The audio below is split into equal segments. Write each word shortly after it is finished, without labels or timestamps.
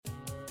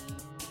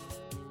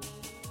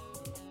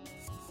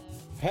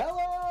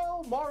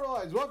Hello,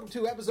 Marvelites! Welcome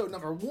to episode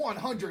number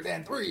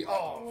 103 of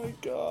Oh my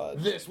god.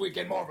 This Week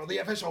in Marvel, the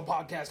official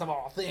podcast of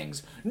all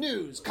things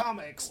news,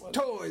 comics,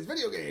 toys,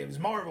 video games,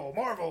 Marvel.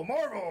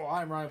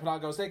 I'm Ryan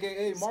Panagos,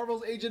 aka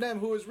Marvel's Agent M,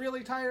 who is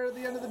really tired at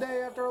the end of the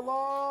day after a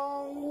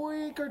long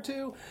week or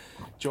two.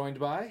 Joined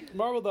by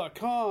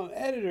Marvel.com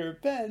editor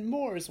Ben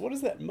Morse. What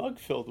is that mug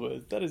filled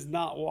with? That is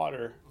not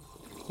water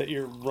that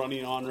you're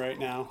running on right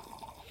now.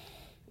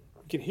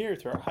 You can hear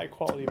through our high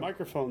quality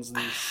microphones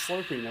the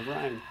slurping of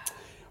Ryan.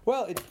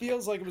 Well, it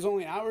feels like it was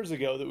only hours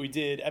ago that we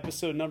did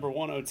episode number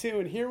 102,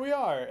 and here we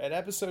are at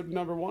episode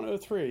number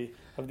 103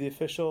 of the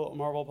official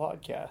Marvel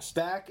podcast.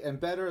 back and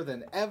better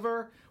than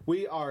ever.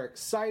 We are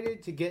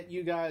excited to get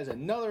you guys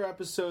another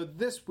episode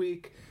this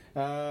week.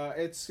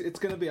 It's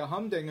going to be a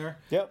humdinger.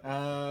 Yep.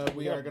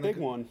 We are going big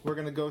one. We're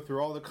going to go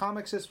through all the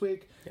comics this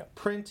week. Yep.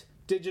 Print,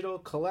 digital,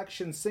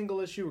 collection, single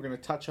issue. We're going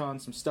to touch on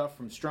some stuff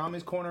from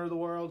Strami's corner of the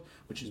world,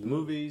 which is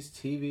movies,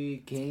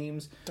 TV,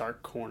 games.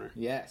 Dark corner.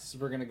 Yes,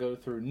 we're going to go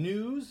through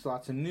news,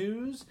 lots of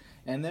news,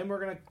 and then we're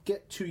going to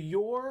get to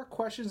your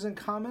questions and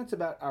comments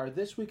about our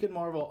This Week in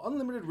Marvel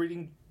Unlimited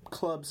Reading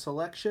Club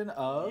selection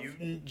of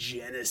Mutant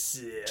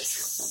Genesis,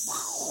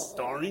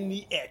 starring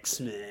the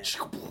X-Men.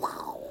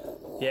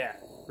 Yeah,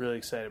 really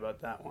excited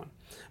about that one.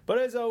 But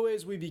as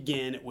always, we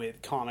begin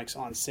with comics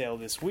on sale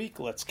this week.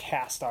 Let's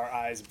cast our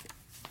eyes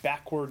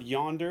backward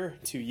yonder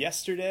to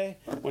yesterday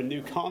when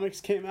new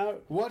comics came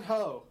out. What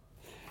Ho?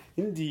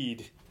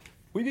 Indeed.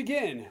 We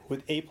begin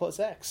with A plus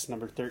X,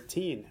 number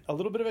 13. A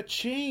little bit of a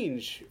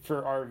change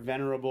for our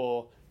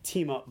venerable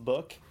team-up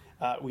book.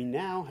 We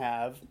now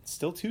have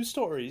still 2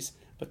 stories,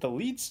 but the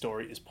lead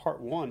story is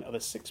part 1 of a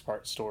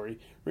 6-part story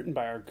written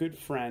by our good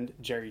friend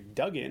Jerry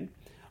Duggan,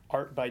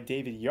 art by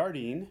David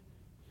Yardine,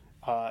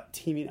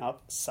 teaming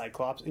up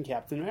Cyclops and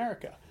Captain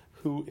America,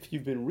 who, if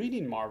you've been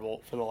reading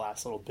Marvel for the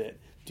last little bit,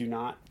 do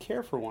not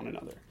care for one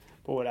another.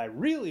 But what I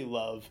really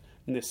love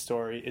in this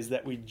story is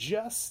that we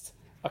just,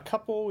 a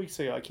couple weeks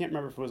ago, I can't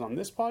remember if it was on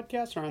this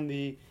podcast or on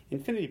the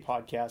Infinity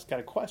podcast, got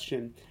a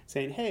question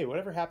saying, hey,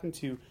 whatever happened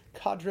to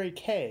Cadre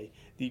K,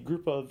 the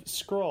group of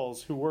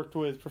Skrulls who worked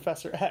with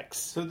Professor X?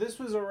 So this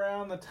was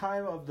around the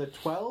time of the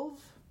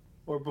 12?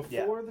 Or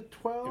before the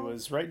 12? It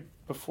was right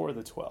before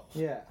the 12.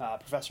 Yeah.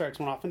 Professor X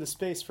went off into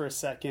space for a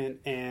second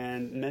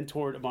and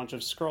mentored a bunch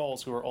of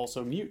Skrulls who are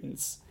also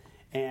mutants.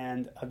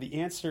 And the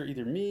answer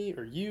either me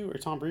or you or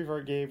Tom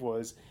Brevoort gave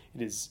was,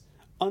 it is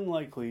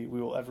unlikely we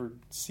will ever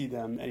see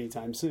them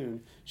anytime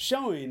soon,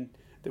 showing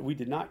that we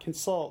did not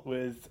consult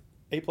with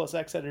A plus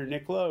X editor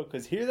Nick Lowe,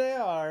 because here they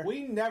are.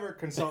 We never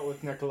consult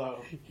with Nick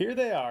Lowe. Here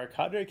they are.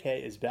 Cadre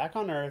K is back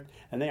on Earth,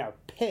 and they are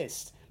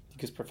pissed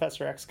because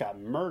Professor X got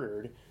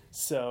murdered.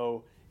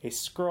 So a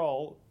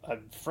Skrull, a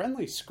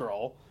friendly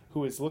Skrull,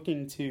 who is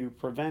looking to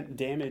prevent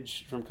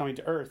damage from coming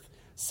to Earth,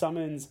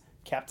 summons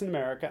Captain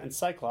America and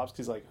Cyclops,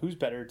 because, like, who's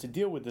better to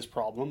deal with this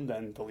problem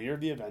than the leader of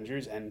the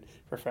Avengers and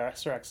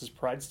Professor X's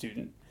pride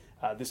student?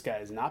 This guy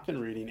has not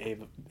been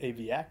reading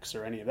AVX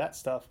or any of that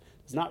stuff,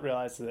 does not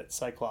realize that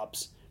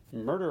Cyclops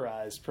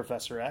murderized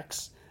Professor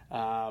X.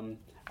 I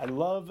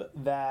love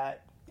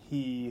that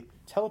he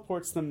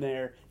teleports them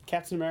there.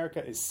 Captain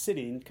America is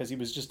sitting, because he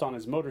was just on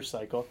his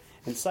motorcycle,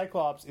 and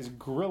Cyclops is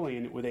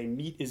grilling with a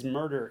meat is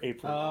murder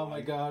apron. Oh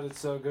my god, it's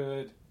so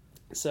good.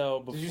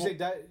 So before,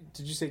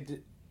 Did you say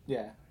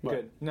yeah, what?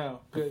 Good. No,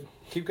 good.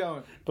 Keep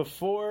going.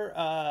 Before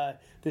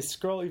this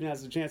Skrull even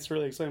has a chance to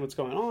really explain what's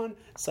going on,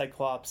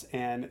 Cyclops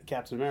and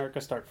Captain America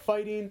start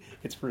fighting.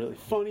 It's really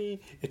funny.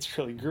 It's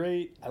really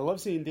great. I love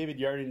seeing David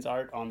Yardine's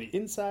art on the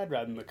inside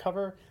rather than the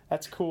cover.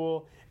 That's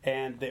cool.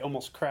 And they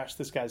almost crash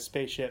this guy's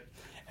spaceship.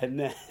 And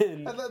then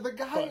The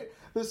guy,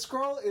 the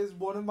Skrull is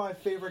one of my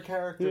favorite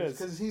characters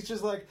because he's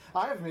just like,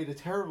 I have made a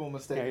terrible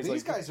mistake. Yeah,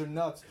 These guys are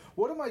nuts.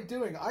 What am I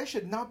doing? I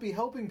should not be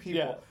helping people.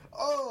 Yeah.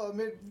 Oh, I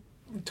made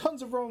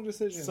tons of wrong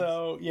decisions.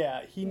 So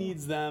yeah, he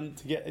needs them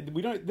to get.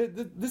 We don't.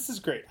 This is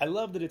great. I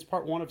love that it's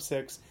part 1 of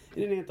 6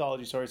 in an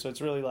anthology story. So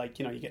it's really like,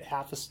 you get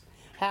half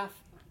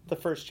the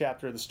first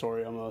chapter of the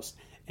story almost.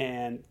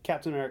 And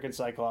Captain America and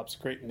Cyclops,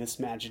 great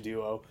mismatched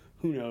duo.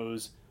 Who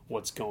knows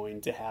what's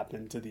going to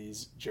happen to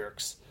these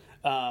jerks?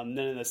 Then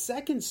in the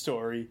second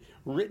story,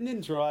 written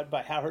and drawn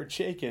by Howard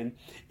Chaykin,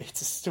 it's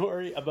a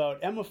story about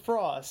Emma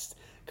Frost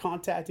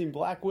contacting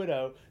Black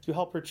Widow to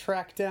help her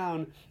track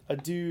down a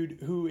dude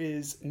who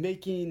is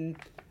making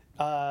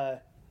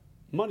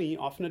money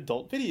off an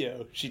adult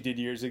video she did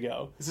years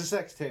ago. It's a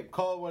sex tape.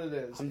 Call it what it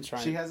is.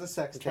 She has a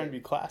sex tape. Trying to be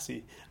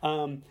classy.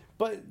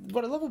 But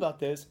what I love about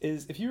this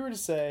is if you were to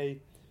say,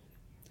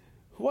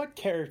 what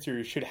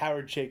characters should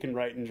Howard Chaykin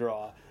write and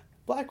draw?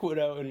 Black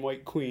Widow and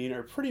White Queen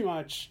are pretty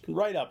much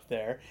right up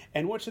there.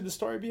 And what should the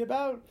story be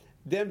about?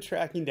 Them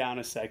tracking down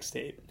a sex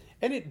tape.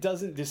 And it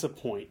doesn't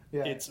disappoint.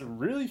 Yeah. It's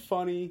really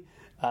funny.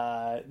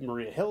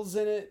 Maria Hill's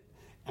in it.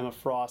 Emma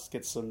Frost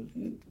gets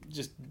some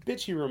just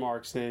bitchy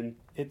remarks in.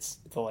 It's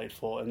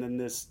delightful. And then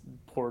this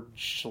poor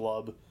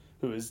schlub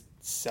who is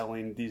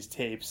selling these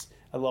tapes.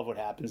 I love what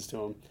happens to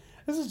him.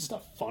 This is just a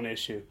fun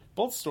issue.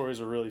 Both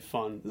stories are really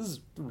fun. This is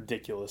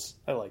ridiculous.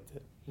 I liked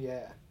it.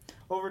 Yeah.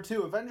 over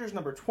to Avengers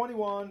number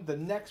 21, the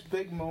next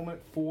big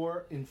moment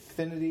for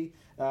Infinity.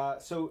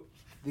 So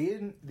the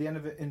end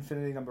of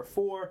Infinity number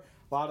 4,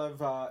 a lot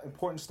of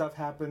important stuff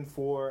happened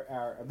for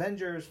our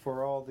Avengers,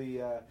 for all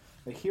the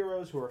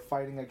heroes who are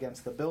fighting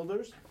against the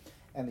Builders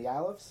and the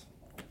Alephs.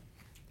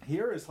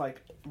 Here is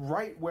like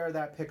right where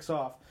that picks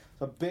off.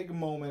 A big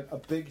moment, a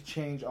big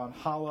change on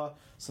Hala,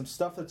 some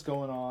stuff that's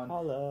going on.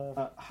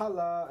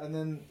 Hala, and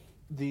then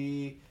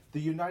the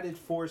United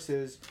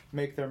Forces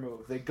make their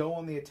move. They go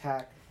on the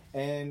attack,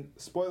 and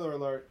spoiler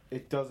alert,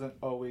 it doesn't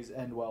always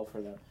end well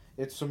for them.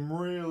 It's some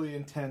really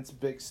intense,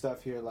 big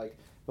stuff here. Like,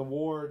 the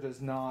war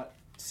does not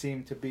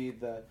seem to be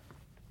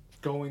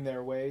going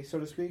their way, so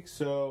to speak.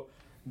 So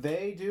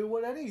they do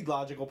what any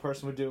logical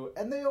person would do,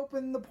 and they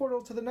open the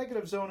portal to the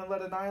negative zone and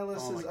let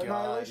Annihilus's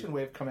annihilation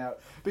wave come out,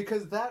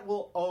 because that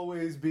will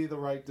always be the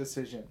right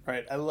decision.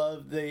 Right. I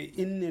love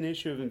in an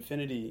issue of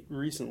Infinity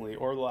recently,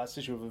 or the last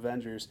issue of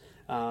Avengers,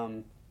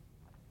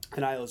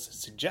 Annihilus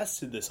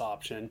suggested this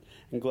option,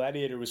 and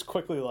Gladiator was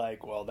quickly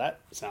like, well, that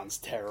sounds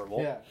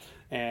terrible. Yeah.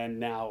 And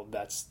now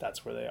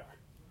that's where they are.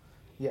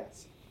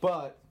 Yes.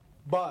 But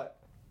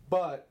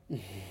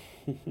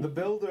the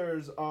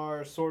Builders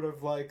are sort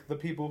of like the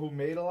people who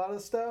made a lot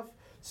of stuff,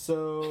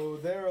 so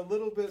they're a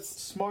little bit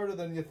smarter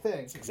than you think.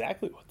 That's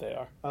exactly what they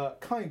are.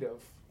 Kind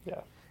of.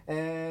 Yeah.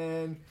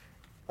 And,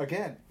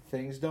 again,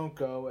 things don't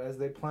go as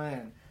they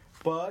plan.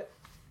 But,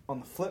 on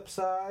the flip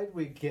side,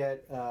 we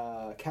get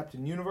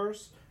Captain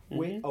Universe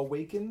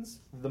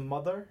awakens the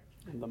Mother.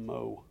 The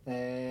Mo.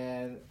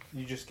 And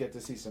you just get to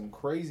see some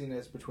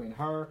craziness between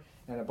her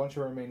and a bunch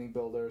of remaining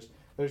Builders.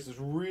 There's this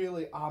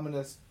really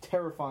ominous,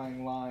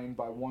 terrifying line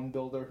by one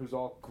Builder who's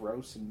all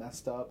gross and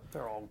messed up.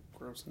 They're all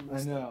gross and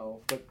messed up. I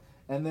know.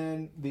 And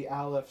then the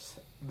Alephs,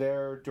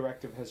 their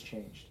directive has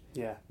changed.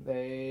 Yeah.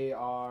 They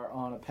are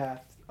on a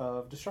path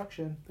of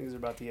destruction. Things are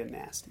about to get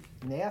nasty.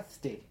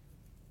 Nasty.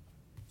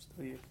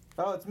 Still you.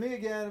 Oh, it's me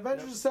again.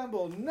 Avengers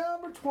Assemble,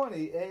 number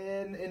 20,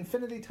 an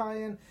Infinity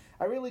tie-in.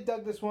 I really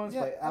dug this one. It's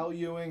by Al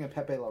Ewing and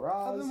Pepe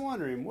Larraz. I've been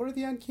wondering, what are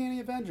the Uncanny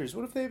Avengers?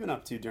 What have they been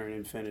up to during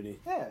Infinity?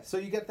 Yeah, so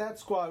you get that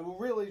squad,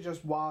 really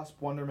just Wasp,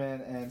 Wonder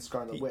Man, and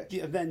Scarlet Witch. The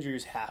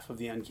Avengers, half of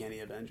the Uncanny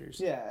Avengers.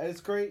 Yeah,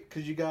 it's great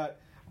because you got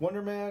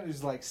Wonder Man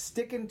who's like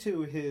sticking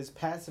to his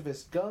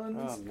pacifist guns.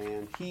 Oh,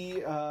 man.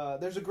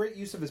 There's a great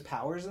use of his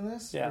powers in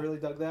this. Yeah. I really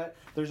dug that.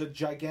 There's a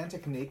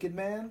gigantic naked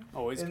man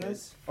Always in good.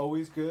 this.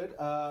 Always good.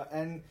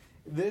 And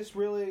this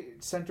really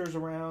centers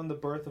around the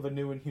birth of a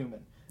new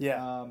Inhuman.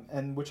 Yeah.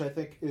 And which I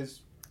think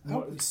is... I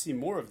hope we see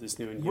more of this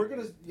new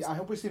Inhuman. I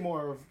hope we see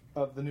more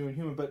of the new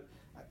Inhuman, but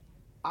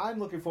I'm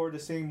looking forward to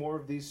seeing more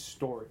of these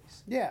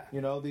stories. Yeah. You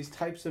know, these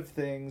types of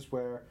things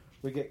where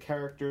we get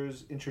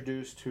characters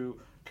introduced who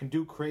can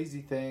do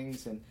crazy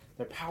things and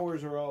their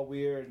powers are all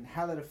weird and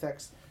how that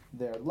affects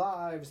their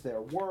lives,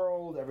 their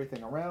world,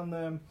 everything around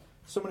them.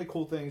 So many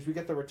cool things. We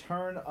get the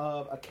return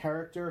of a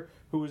character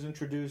who was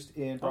introduced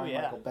in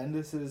Brian Michael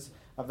Bendis'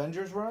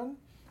 Avengers run.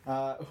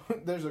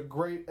 There's a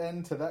great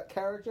end to that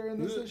character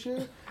in this issue.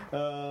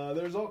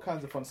 There's all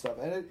kinds of fun stuff.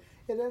 And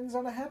it ends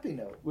on a happy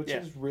note, which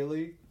is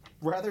really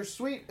rather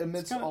sweet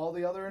amidst all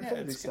the other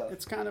Infinity stuff.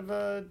 It's kind of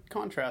a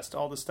contrast to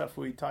all the stuff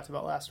we talked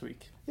about last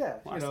week. Yeah,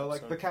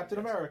 like the Captain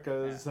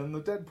Americas and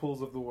the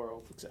Deadpools of the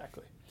world.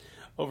 Exactly.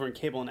 Over in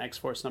Cable and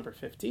X-Force number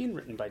 15,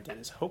 written by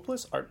Dennis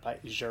Hopeless, art by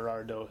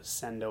Gerardo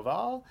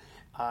Sandoval.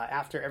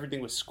 After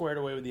everything was squared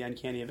away with the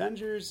Uncanny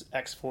Avengers,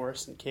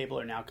 X-Force and Cable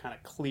are now kind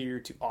of clear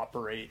to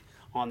operate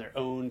on their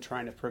own,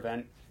 trying to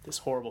prevent this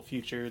horrible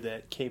future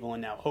that Cable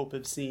and now Hope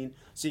have seen.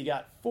 So you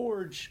got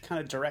Forge kind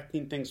of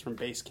directing things from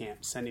base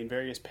camp, sending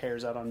various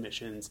pairs out on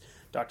missions.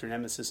 Dr.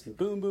 Nemesis and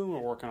Boom Boom are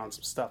working on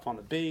some stuff on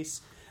the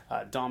base.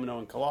 Domino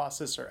and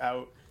Colossus are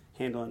out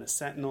handling a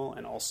Sentinel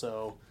and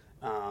also,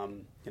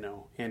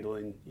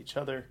 handling each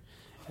other.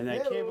 And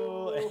then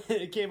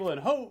Cable and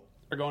Hope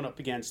are going up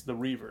against the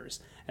Reavers.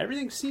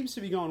 Everything seems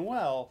to be going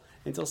well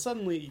until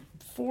suddenly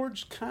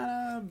Forge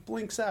kind of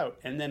blinks out,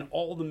 and then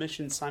all the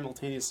missions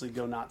simultaneously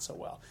go not so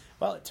well.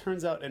 Well, it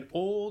turns out an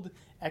old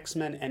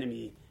X-Men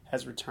enemy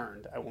has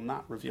returned. I will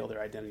not reveal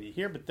their identity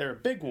here, but they're a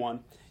big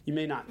one. You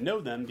may not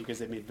know them because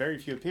they've made very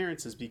few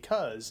appearances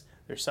because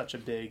they're such a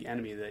big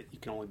enemy that you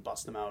can only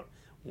bust them out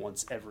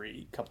once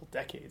every couple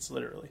decades,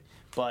 literally.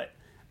 But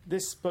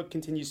this book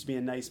continues to be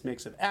a nice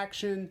mix of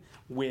action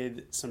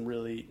with some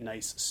really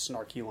nice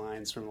snarky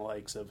lines from the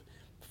likes of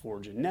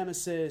Forge and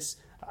Nemesis.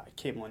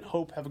 Cable and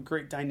Hope have a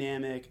great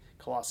dynamic.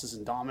 Colossus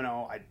and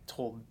Domino, I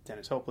told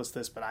Dennis Hopeless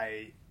this, but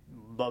I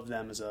love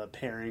them as a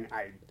pairing.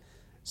 I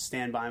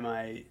stand by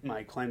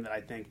my claim that I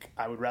think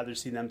I would rather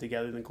see them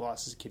together than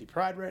Colossus and Kitty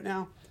Pryde right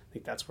now. I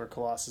think that's where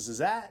Colossus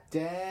is at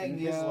in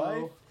his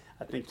life.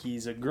 I think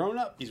he's a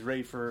grown-up. He's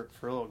ready for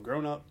a little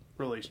grown-up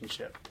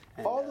relationship.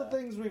 And, all the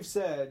things we've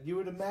said, you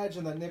would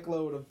imagine that Nick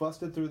Lowe would have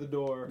busted through the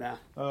door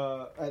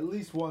at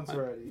least once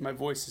already. My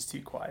voice is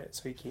too quiet,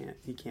 so he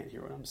can't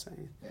hear what I'm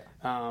saying.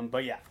 Yeah.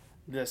 But yeah,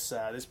 this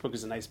book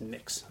is a nice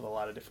mix of a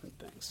lot of different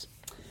things.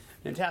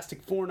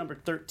 Fantastic Four number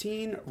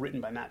 13,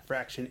 written by Matt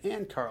Fraction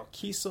and Carl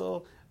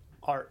Kiesel.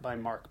 art by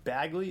Mark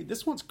Bagley.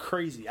 This one's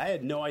crazy. I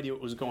had no idea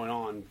what was going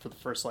on for the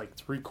first,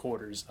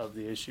 3/4 of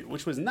the issue,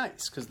 which was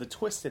nice, because the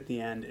twist at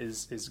the end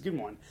is a good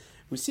one.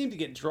 We seem to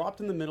get dropped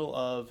in the middle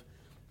of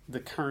the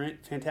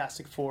current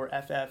Fantastic Four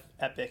FF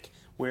epic,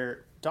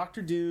 where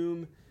Doctor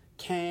Doom,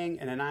 Kang,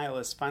 and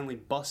Annihilus finally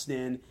bust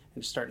in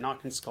and start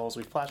knocking skulls.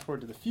 We flash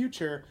forward to the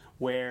future,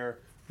 where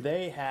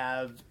they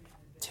have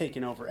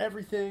taken over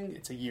everything.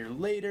 It's a year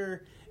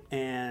later,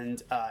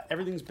 and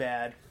everything's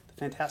bad. The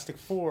Fantastic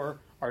Four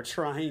are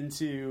trying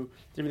to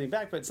get everything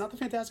back, but it's not the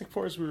Fantastic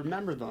Four as we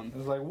remember them.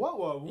 It's like,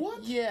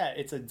 what? Yeah,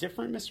 it's a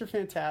different Mr.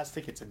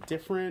 Fantastic. It's a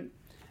different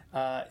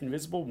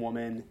Invisible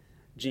Woman.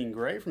 Jean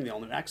Grey from the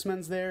all-new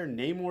X-Men's there.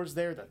 Namor's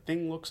there. The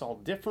Thing looks all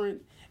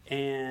different.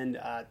 And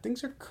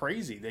things are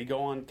crazy. They go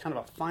on kind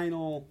of a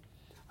final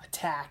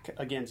attack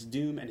against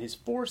Doom and his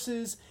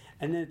forces.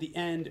 And then at the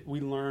end,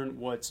 we learn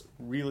what's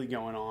really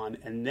going on.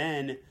 And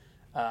then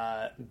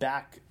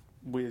back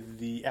with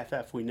the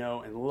FF we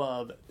know and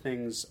love,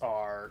 things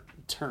are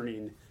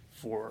turning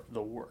for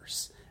the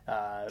worse.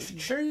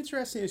 Very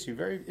interesting issue.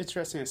 Very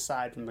interesting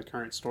aside from the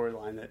current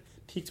storyline that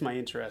piqued my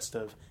interest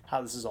of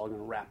how this is all going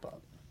to wrap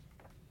up.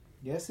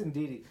 Yes,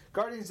 indeedy.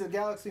 Guardians of the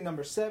Galaxy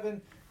number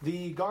 7.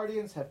 The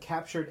Guardians have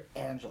captured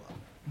Angela.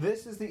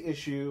 This is the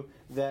issue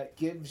that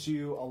gives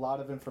you a lot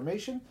of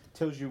information,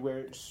 tells you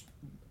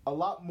a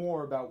lot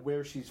more about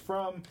where she's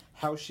from,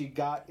 how she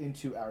got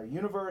into our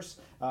universe,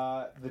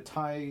 the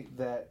tie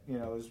that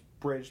is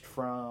bridged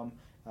from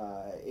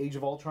Age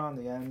of Ultron,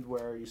 the end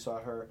where you saw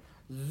her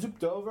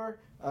zooped over,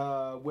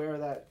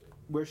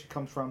 where she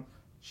comes from.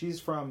 She's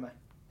from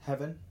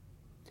heaven.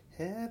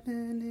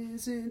 Heaven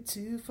isn't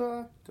too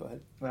far. Go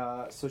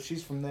ahead. So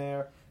she's from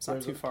there. It's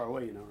not too far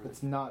away, right?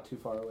 It's not too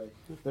far away.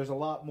 There's a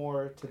lot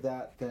more to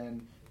that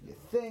than you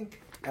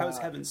think. How's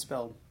heaven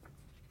spelled?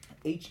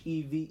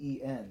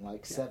 Heaven,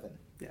 like 7.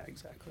 Yeah,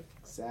 exactly.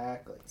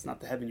 Exactly. It's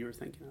not the heaven you were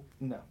thinking of.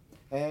 No.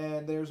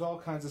 And there's all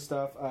kinds of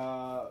stuff.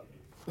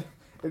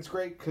 It's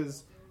great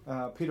because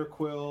Peter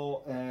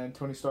Quill and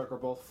Tony Stark are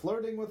both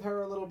flirting with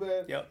her a little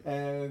bit. Yep.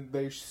 And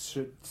they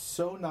should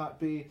so not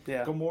be.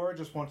 Yeah. Gamora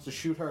just wants to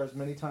shoot her as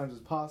many times as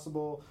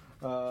possible.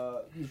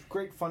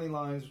 Great funny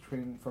lines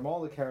from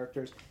all the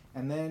characters.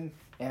 And then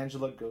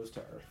Angela goes to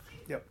Earth.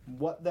 Yep.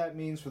 What that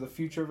means for the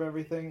future of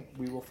everything,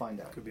 we will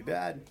find out. Could be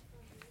bad.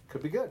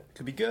 Could be good.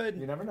 Could be good.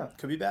 You never know.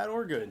 Could be bad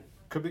or good.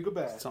 Could be good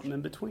bad. Something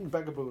in between.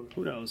 Begaboo.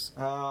 Who knows?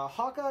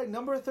 Hawkeye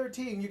number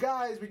 13. You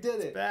guys, we did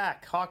it.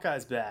 Back.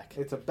 Hawkeye's back.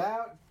 It's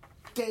about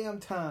damn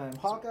time.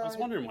 Hawkeye. I was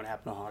wondering what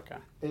happened to Hawkeye.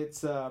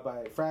 It's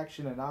by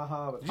Fraction and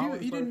Aha. You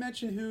didn't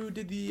mention who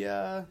did the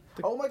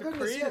oh my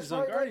goodness, yes,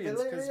 on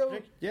Guardians.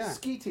 Valerio Yeah.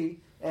 Skeety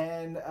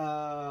and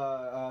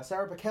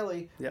Sarah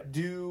Pichelli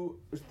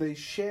they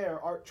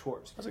share art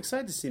chores. I was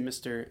excited to see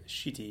Mr.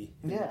 Sheety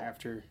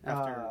after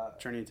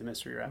turning into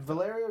Mystery Wrap.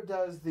 Valerio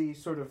does the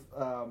sort of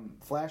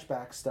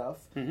flashback stuff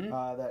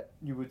that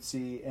you would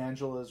see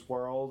Angela's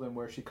world and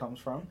where she comes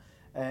from,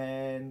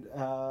 and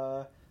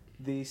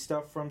the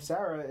stuff from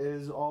Sarah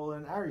is all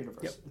in our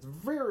universe. Yep. It's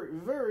very,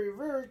 very,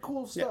 very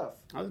cool stuff.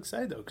 I was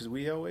excited though because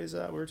we always we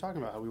were talking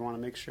about how we want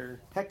to make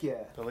sure Heck yeah.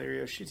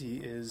 Valerio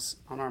Sheety is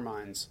on our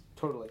minds.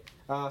 Totally.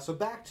 So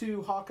back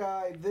to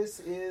Hawkeye.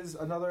 This is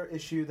another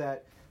issue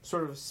that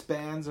sort of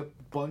spans a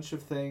bunch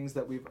of things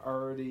that we've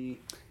already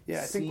seen.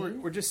 I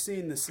think we're just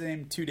seeing the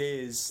same 2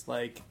 days,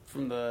 like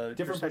from the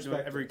different perspective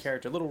of every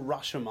character. A little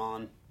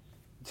Rashomon.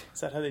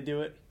 Is that how they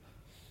do it?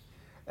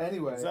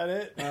 Anyway, is that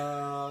it?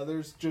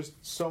 There's just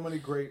so many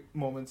great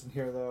moments in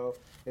here, though.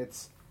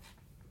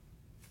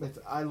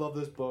 I love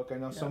this book. I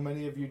know so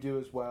many of you do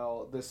as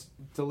well. This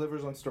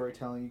delivers on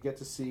storytelling. You get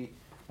to see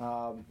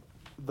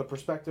the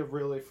perspective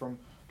really from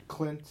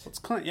Clint. It's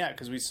Clint, yeah,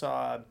 because we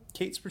saw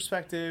Kate's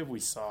perspective, we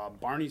saw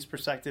Barney's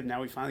perspective.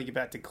 Now we finally get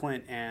back to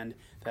Clint and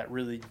that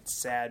really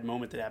sad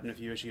moment that happened a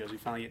few issues ago. We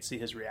finally get to see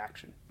his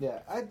reaction. Yeah,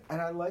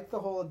 I like the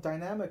whole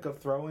dynamic of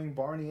throwing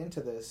Barney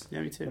into this.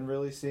 Yeah, me too. And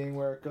really seeing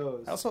where it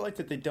goes. I also like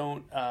that they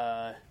don't.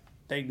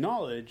 They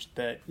acknowledge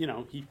that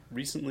he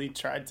recently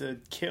tried to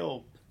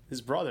kill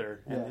his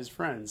brother and his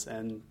friends,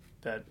 and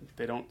that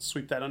they don't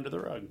sweep that under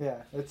the rug.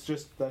 Yeah, it's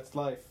just that's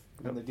life,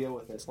 and they deal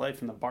with it. It's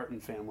life in the Barton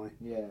family.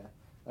 Yeah.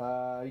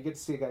 You get to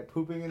see a guy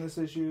pooping in this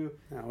issue,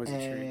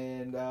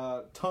 and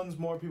tons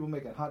more people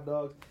making hot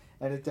dogs,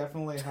 and it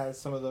definitely has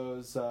some of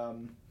those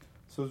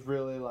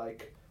really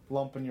like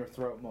lump in your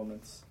throat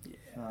moments.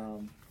 Yeah.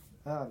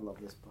 I love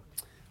this book.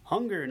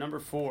 Hunger number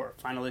 4,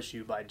 final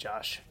issue by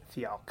Josh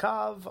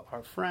Fialkov,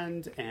 our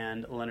friend,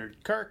 and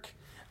Leonard Kirk.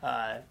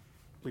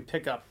 We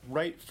pick up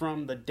right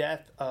from the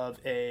death of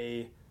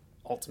a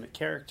ultimate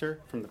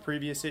character from the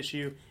previous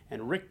issue,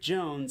 and Rick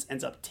Jones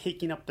ends up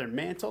taking up their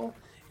mantle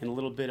in a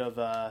little bit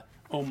of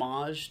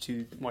homage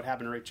to what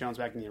happened to Rick Jones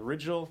back in the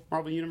original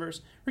Marvel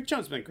Universe. Rick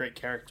Jones has been a great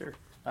character.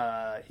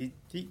 He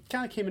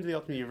kind of came into the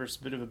Ultimate Universe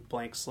a bit of a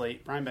blank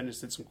slate. Brian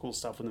Bendis did some cool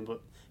stuff with him,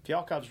 but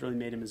Fialkov's really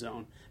made him his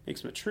own.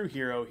 Makes him a true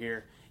hero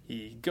here.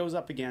 He goes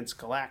up against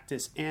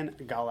Galactus and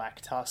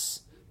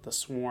Galactus, the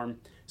Swarm.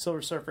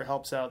 Silver Surfer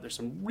helps out. There's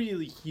some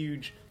really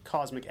huge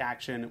cosmic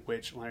action,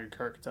 which Leonard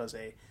Kirk does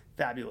a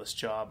fabulous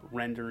job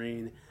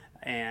rendering.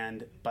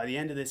 And by the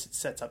end of this, it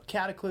sets up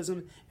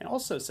Cataclysm and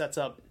also sets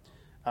up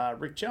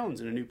Rick Jones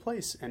in a new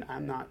place. And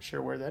I'm not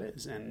sure where that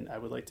is, and I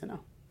would like to know.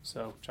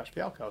 So, Josh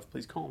Bialkov,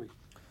 please call me.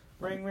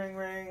 Ring, ring,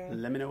 ring.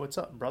 Let me know what's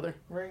up, brother.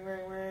 Ring,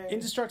 ring, ring.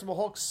 Indestructible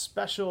Hulk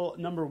Special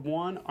number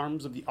 1,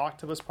 Arms of the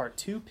Octopus Part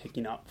 2,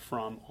 picking up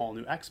from All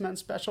New X-Men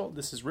Special.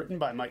 This is written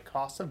by Mike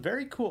Costa.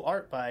 Very cool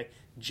art by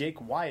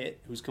Jake Wyatt,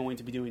 who's going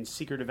to be doing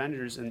Secret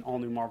Avengers in All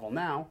New Marvel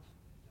Now.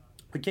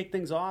 We kick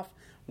things off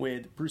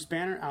with Bruce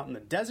Banner out in the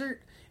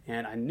desert,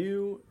 and I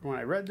knew when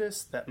I read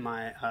this that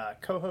my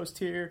co-host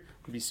here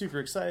would be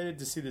super excited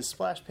to see this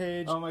splash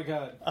page. Oh my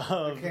god,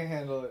 I can't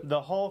handle it.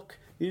 The Hulk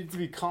needed to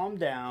be calmed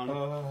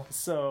down,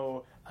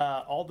 so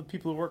all the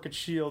people who work at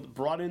S.H.I.E.L.D.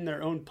 brought in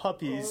their own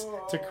puppies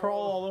to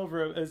crawl all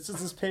over him. It's just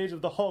this page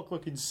of the Hulk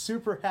looking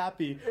super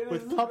happy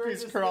with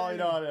puppies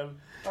crawling on him.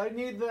 I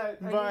need that.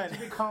 I need to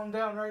be calmed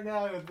down right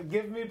now.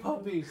 Give me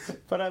puppies.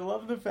 But I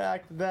love the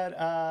fact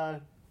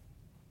that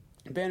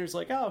Banner's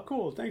like, oh,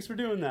 cool, thanks for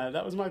doing that.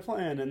 That was my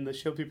plan. And the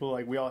S.H.I.E.L.D. people are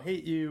like, we all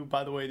hate you.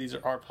 By the way, these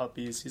are our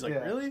puppies. He's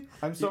like, really?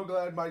 I'm so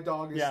glad my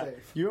dog is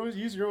safe. You always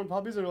use your own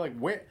puppies? They're like,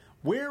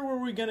 where were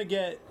we going to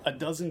get a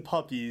dozen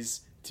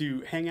puppies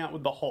to hang out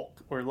with the Hulk?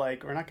 Or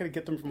like, we're not going to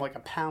get them from like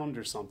a pound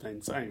or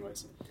something. So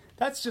anyways,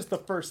 that's just the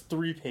first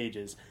 3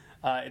 pages.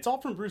 It's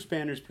all from Bruce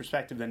Banner's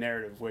perspective, the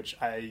narrative, which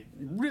I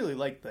really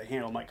like the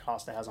handle Mike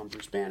Costa has on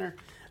Bruce Banner.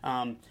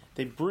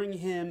 They bring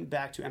him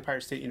back to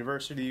Empire State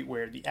University,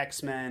 where the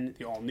X-Men,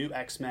 the all-new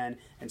X-Men,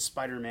 and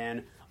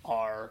Spider-Man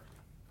are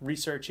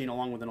researching,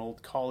 along with an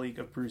old colleague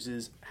of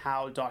Bruce's,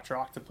 how Dr.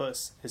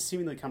 Octopus has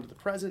seemingly come to the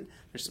present.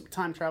 There's some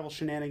time travel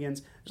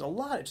shenanigans. There's a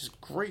lot of just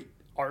great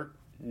art,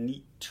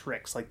 neat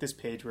tricks, like this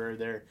page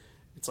where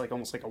it's like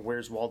almost like a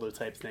Where's Waldo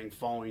type thing,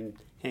 following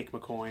Hank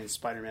McCoy and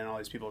Spider-Man and all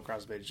these people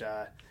across the page.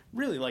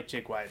 Really like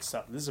Jake Wyatt's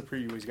stuff. This is a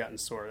preview he's got in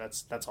store.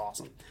 That's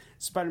awesome.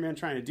 Spider-Man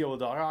trying to deal with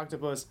Dr.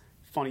 Octopus.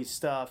 Funny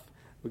stuff.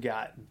 We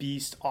got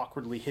Beast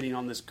awkwardly hitting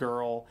on this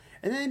girl.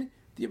 And then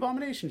the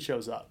Abomination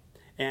shows up.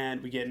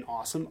 And we get an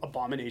awesome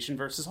Abomination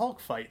versus Hulk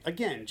fight.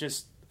 Again,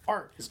 just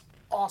art is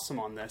awesome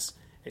on this.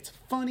 It's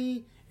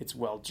funny, it's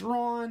well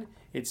drawn,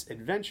 it's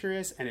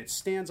adventurous, and it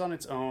stands on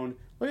its own.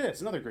 Look at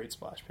this, another great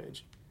splash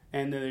page.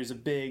 And then there's a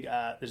big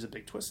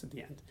twist at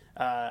the end.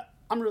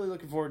 I'm really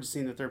looking forward to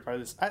seeing the third part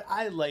of this.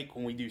 I like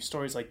when we do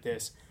stories like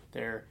this.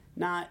 They're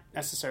not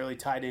necessarily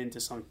tied into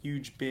some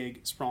huge,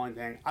 big, sprawling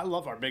thing. I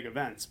love our big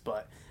events,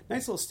 but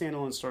nice little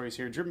standalone stories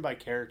here, driven by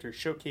characters,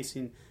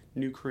 showcasing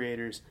new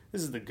creators.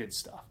 This is the good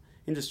stuff.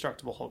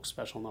 Indestructible Hulk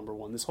Special number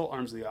 1. This whole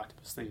Arms of the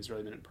Octopus thing has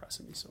really been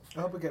impressing me so far.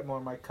 I hope we get more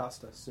Mike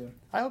Costa soon.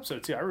 I hope so,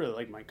 too. I really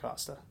like Mike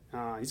Costa.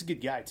 He's a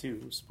good guy,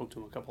 too. I spoke to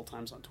him a couple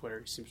times on Twitter.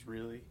 He seems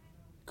really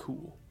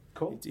cool.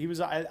 Cool. He was.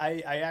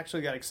 I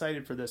actually got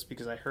excited for this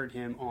because I heard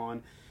him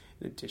on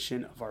an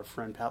edition of our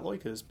friend Pat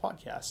Loika's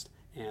podcast,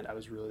 and I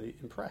was really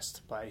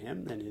impressed by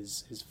him and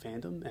his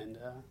fandom and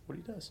what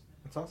he does.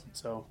 That's awesome.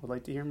 So I'd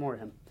like to hear more of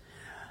him.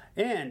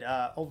 And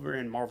over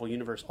in Marvel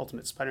Universe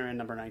Ultimate Spider-Man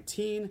number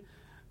 19,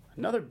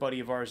 another buddy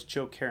of ours,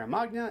 Joe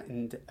Caramagna,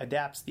 and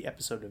adapts the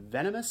episode of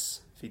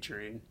Venomous,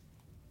 featuring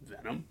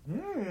Venom,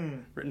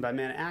 written by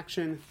Man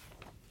Action.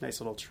 Nice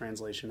little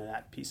translation of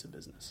that piece of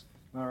business.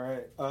 All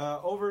right.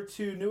 Over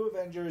to New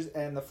Avengers,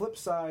 and the flip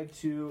side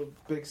to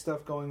big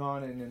stuff going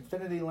on in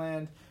Infinity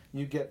Land,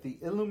 you get the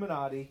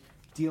Illuminati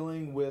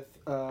dealing with,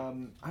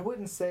 I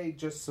wouldn't say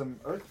just some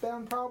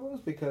Earthbound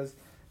problems, because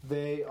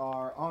they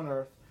are on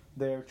Earth.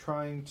 They're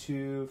trying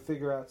to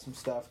figure out some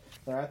stuff.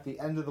 They're at the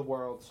end of the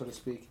world, so to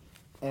speak.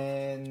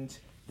 And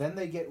then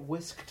they get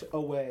whisked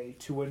away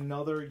to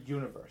another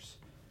universe.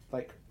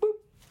 Like, boop,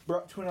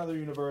 brought to another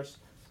universe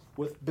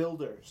with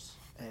builders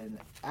and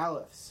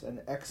Alephs and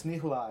Ex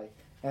Nihili.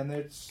 And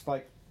it's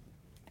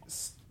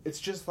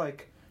just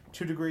like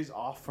 2 degrees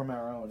off from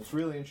our own. It's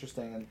really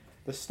interesting. And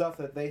the stuff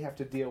that they have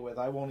to deal with,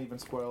 I won't even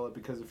spoil it,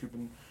 because if you've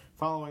been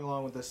following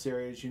along with this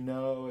series, you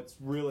know it's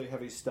really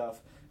heavy stuff.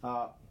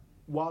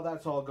 While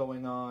that's all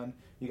going on,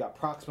 you got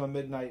Proxima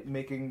Midnight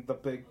making the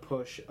big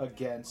push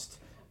against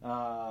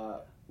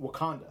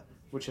Wakanda,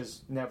 which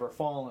has never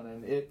fallen,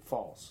 and it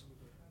falls.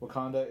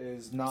 Wakanda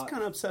is not... I was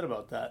kind of upset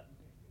about that.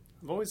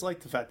 I've always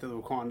liked the fact that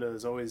Wakanda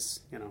is always,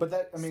 But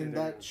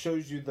that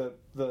shows you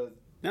the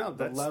No,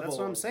 that's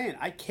what I'm saying.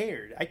 I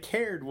cared. I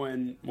cared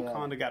when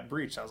Wakanda got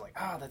breached. I was like,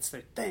 that's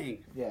their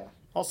thing. Yeah.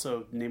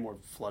 Also, Namor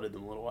flooded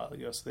them a little while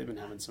ago, so they've been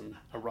having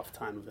a rough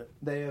time of it.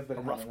 They have been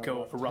a rough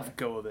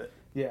go of it.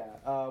 Yeah.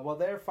 While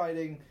they're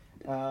fighting,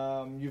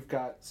 you've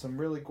got some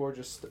really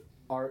gorgeous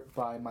art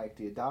by Mike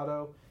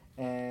Deodato,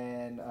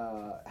 and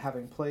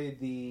having played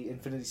the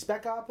Infinity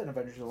Spec Op in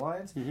Avengers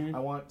Alliance, I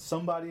want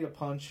somebody to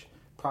punch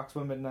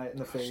Proxima Midnight in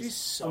the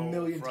face a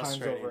million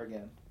times over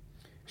again.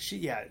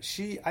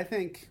 I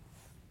think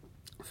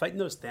fighting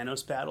those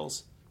Thanos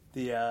battles,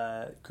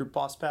 the group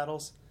boss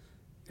battles,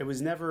 it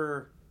was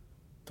never...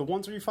 The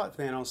ones where you fought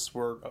Thanos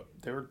were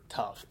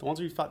tough. The ones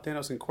where you fought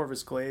Thanos in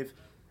Corvus Glaive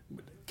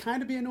would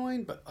kind of be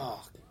annoying, but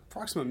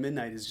Proxima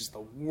Midnight is just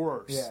the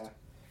worst. Yeah.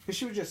 Because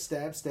she would just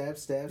stab.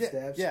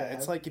 Yeah,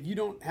 it's like if you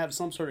don't have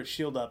some sort of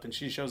shield up and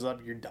she shows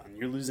up, you're done.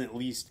 You're losing at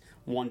least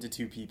 1 to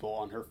 2 people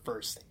on her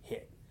first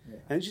hit. Yeah.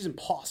 And then she's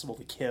impossible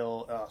to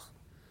kill. Ugh.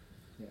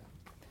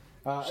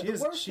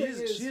 She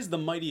is the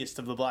mightiest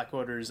of the Black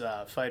Order's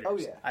fighters. Oh,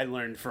 yeah. I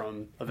learned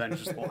from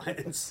Avengers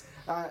Alliance.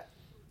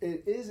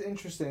 It is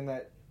interesting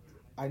that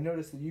I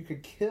noticed that you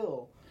could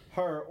kill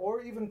her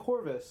or even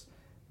Corvus,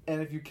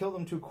 and if you kill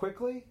them too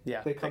quickly,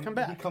 they come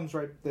back. He comes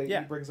right. He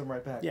brings them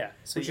right back. Yeah,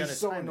 so which is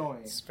so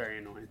annoying. It's very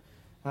annoying.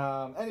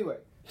 Anyway,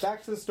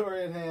 back to the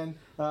story at hand.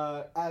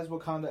 As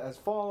Wakanda has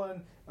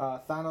fallen,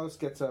 Thanos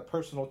gets a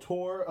personal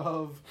tour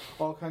of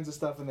all kinds of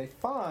stuff, and they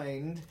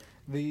find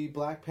the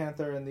Black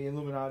Panther and the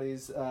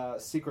Illuminati's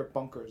secret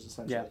bunkers,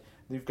 essentially. Yeah.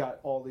 They've got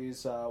all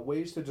these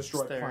ways to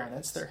destroy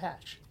planets. It's their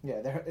hatch.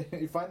 Yeah,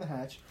 you find the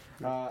hatch,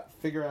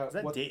 figure out...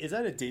 Is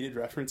that a dated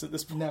reference at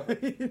this point? Never.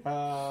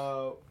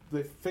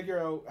 They figure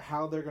out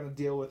how they're going to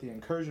deal with the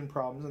incursion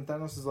problems, and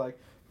Thanos is like,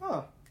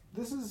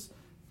 this is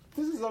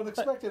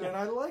unexpected, and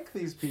I like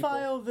these people.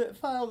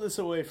 File this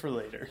away for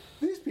later.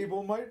 These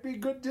people might be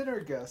good dinner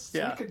guests.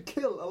 Yeah. We could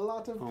kill a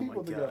lot of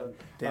people together.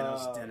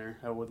 Thanos dinner.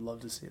 I would love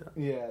to see that.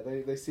 Yeah,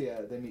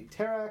 they meet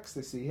Terrax.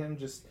 They see him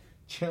just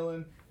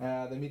chilling.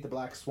 They meet the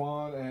Black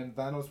Swan, and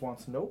Thanos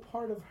wants no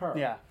part of her.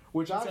 Yeah.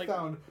 Which I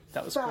found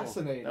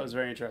fascinating. Cool. That was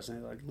very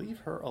interesting. Like, leave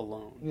her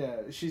alone. Yeah,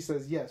 she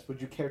says, yes,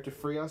 would you care to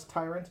free us,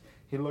 tyrant?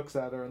 He looks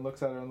at her and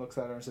looks at her and looks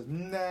at her and says,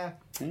 nah,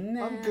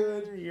 I'm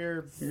good.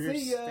 You're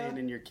staying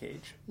in your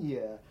cage.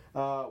 Yeah.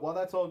 While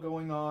that's all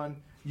going on,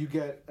 you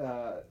get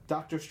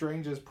Doctor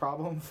Strange's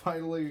problem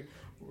finally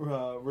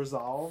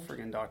resolved.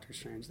 Friggin' Doctor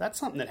Strange. That's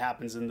something that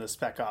happens in the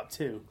Spec Op,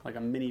 too. Like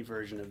a mini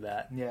version of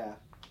that. Yeah.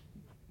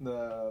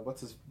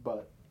 What's his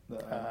butt?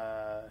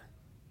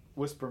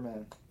 Whisper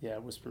Man. Yeah,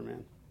 Whisper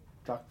Man.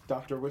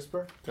 Dr.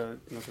 Whisper? The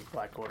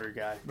Black Order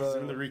guy. He's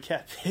in the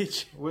recap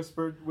page.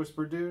 Whisper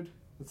dude?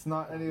 It's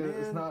not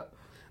it's not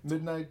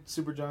Midnight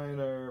Supergiant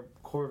or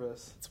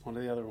Corvus. It's one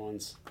of the other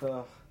ones. They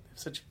have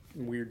such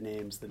weird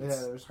names that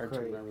it's hard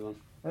to remember them.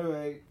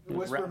 Anyway,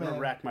 Whisper Man. I'm gonna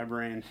rack my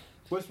brain.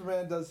 Whisper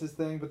Man does his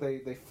thing, but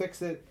they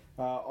fix it.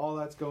 All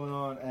that's going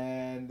on,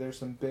 and there's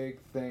some big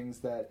things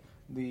that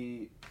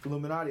the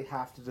Illuminati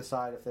have to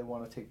decide if they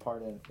want to take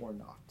part in or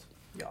not.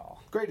 Y'all.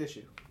 Great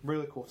issue.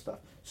 Really cool stuff.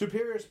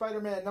 Superior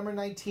Spider-Man number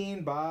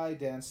 19 by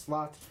Dan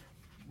Slott,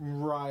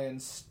 Ryan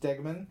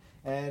Stegman.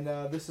 And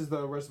this is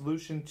the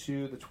resolution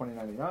to the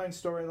 2099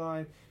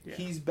 storyline. Yeah.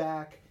 He's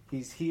back.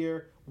 He's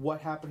here.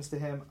 What happens to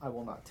him, I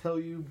will not tell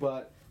you,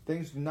 but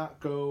things do not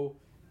go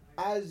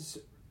as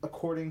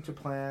according to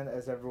plan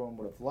as everyone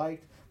would have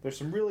liked. There's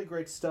some really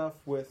great stuff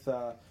with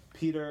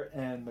Peter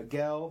and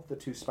Miguel, the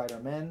two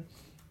Spider-Men.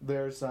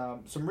 There's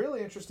some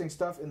really interesting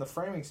stuff in the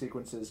framing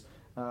sequences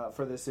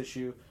for this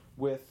issue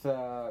with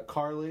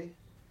Carly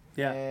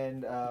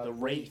and the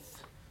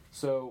Wraith.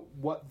 So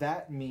what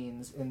that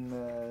means in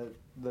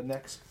the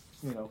next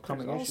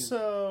coming issues.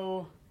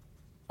 Also,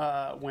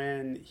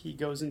 when he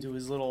goes into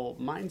his little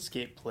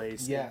Mindscape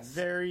place, a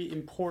very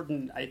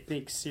important, I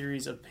think,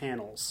 series of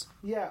panels.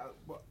 Yeah,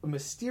 a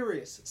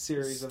mysterious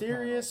series of panels.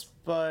 Mysterious,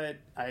 but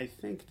I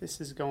think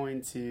this is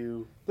going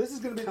to be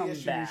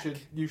the issue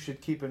you should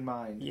keep in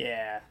mind.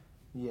 Yeah.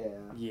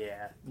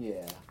 Yeah,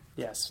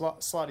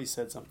 Slotty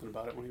said something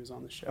about it when he was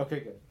on the show. Okay,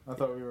 good. I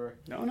thought we were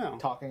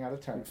talking out of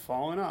turn. I'm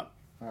following up.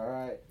 All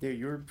right. Yeah,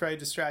 you were probably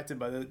distracted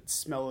by the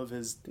smell of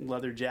his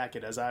leather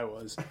jacket, as I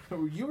was.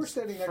 You were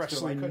standing next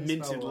to him. Freshly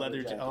minted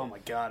leather jacket. Oh my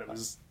god, it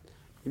was.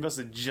 He must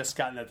have just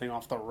gotten that thing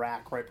off the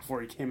rack right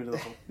before he came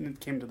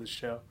into the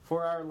show.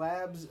 For our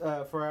labs,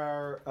 for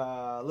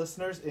our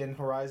listeners in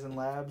Horizon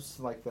Labs,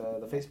 like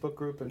the Facebook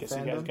group and guess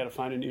fandom, you guys got to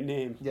find a new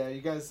name. Yeah,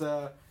 you guys,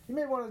 you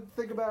may want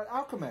to think about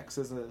Alchemex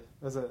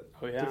as a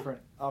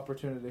different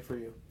opportunity for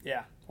you.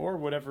 Yeah, or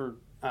whatever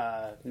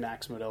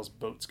Max Modell's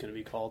boat's going to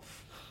be called.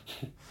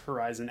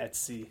 Horizon at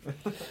Sea.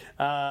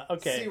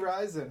 Okay. Sea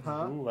Rising,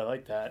 huh? Ooh, I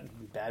like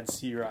that. Bad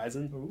Sea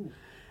Rising. Ooh.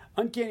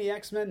 Uncanny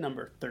X-Men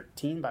number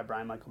 13 by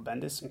Brian Michael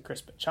Bendis and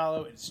Chris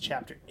Bachalo. It's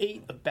chapter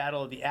 8 of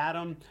Battle of the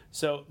Atom.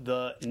 So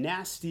the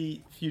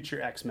nasty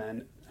future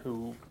X-Men,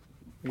 who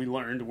we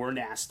learned were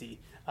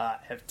nasty,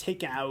 have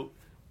taken out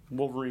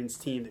Wolverine's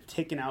team. They've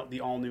taken out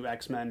the all-new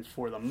X-Men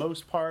for the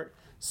most part.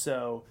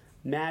 So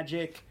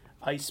Magic,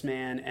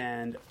 Iceman,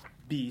 and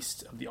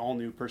Beast of the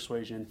all-new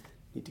Persuasion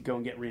need to go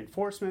and get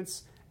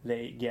reinforcements.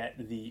 They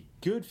get the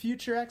good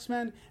future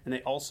X-Men, and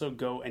they also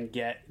go and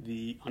get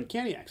the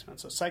Uncanny X-Men,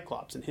 so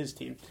Cyclops and his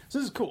team. So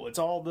this is cool. It's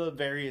all the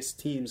various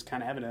teams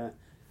kind of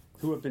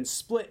who have been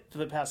split for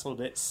the past little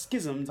bit,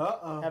 schismed,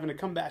 having to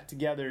come back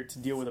together to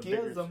deal with a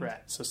bigger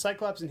threat. So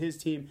Cyclops and his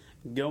team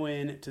go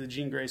in to the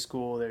Jean Grey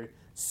School. They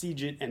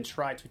siege it and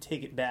try to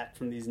take it back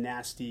from these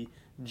nasty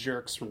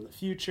jerks from the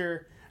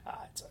future.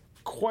 It's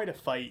quite a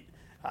fight.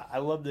 I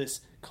love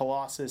this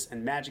Colossus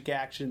and Magic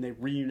action. They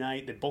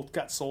reunite. They both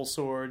got soul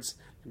swords.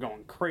 They're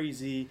going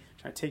crazy,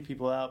 trying to take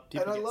people out.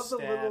 People and I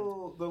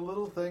love the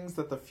little things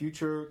that the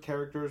future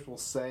characters will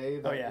say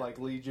that like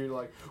lead you to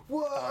like,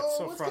 whoa,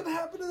 what's going to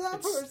happen to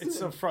that person? It's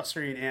so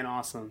frustrating and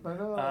awesome. I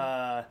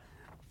know.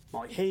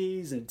 Molly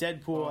Hayes and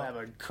Deadpool have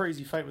a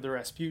crazy fight with the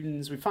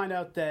Rasputins. We find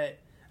out that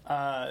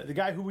the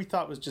guy who we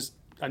thought was just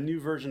a new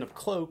version of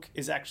Cloak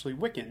is actually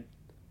Wiccan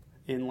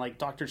in like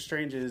Doctor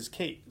Strange's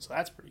cape. So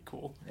that's pretty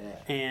cool.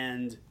 Yeah.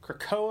 And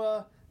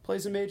Krakoa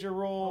plays a major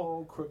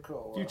role. Oh,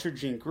 Krakoa. Future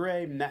Jean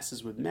Grey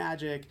messes with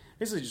magic.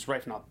 Basically just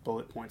writing off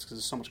bullet points because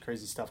there's so much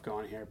crazy stuff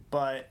going on here.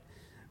 But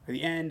at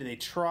the end, they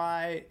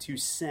try to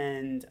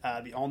send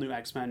the all-new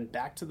X-Men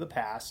back to the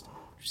past.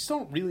 We just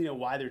don't really know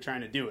why they're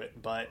trying to do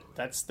it, but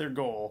that's their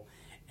goal.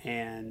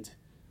 And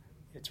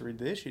you have to read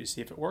the issue to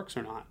see if it works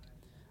or not.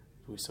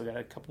 We still got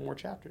a couple more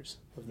chapters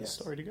of this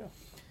story to go.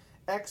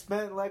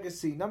 X-Men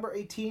Legacy number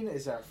 18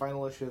 is our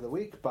final issue of the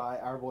week by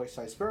our boy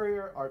Cy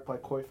Spurrier, art by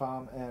Koi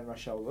Pham and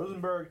Rachel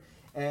Rosenberg.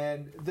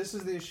 And this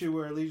is the issue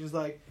where Legion's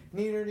like,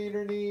 neener,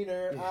 neener,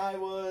 neener, I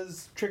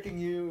was tricking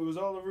you, it was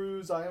all a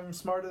ruse, I am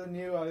smarter than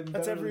you, I'm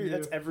better than you.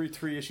 That's every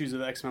 3 issues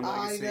of X-Men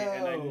Legacy,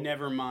 and I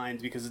never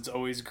mind because it's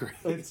always great.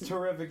 It's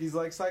terrific. He's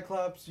like,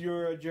 Cyclops,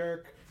 you're a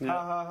jerk,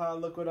 ha ha ha,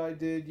 look what I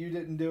did, you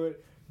didn't do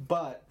it.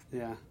 But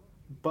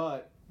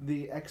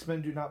the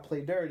X-Men do not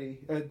play dirty,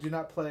 do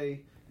not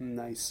play...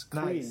 Nice.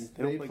 Clean.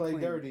 They play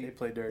dirty. They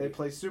play dirty. They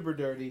play super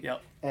dirty.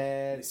 Yep.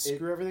 And they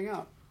screw everything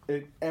up.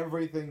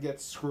 Everything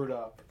gets screwed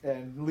up.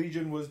 And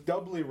Legion was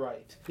doubly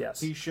right. Yes.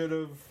 He should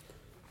have...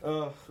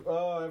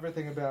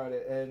 everything about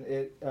it. And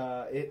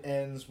it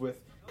ends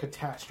with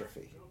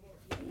catastrophe.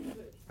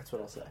 That's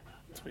what I'll say.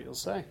 That's what you'll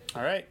say.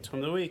 All right.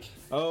 Twin of the week.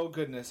 Oh,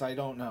 goodness. I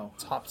don't know.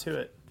 Let's hop to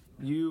it.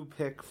 You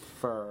pick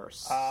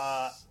first.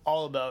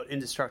 All about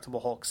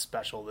Indestructible Hulk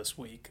special this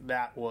week.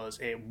 That was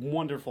a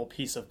wonderful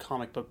piece of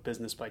comic book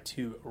business by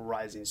 2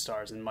 rising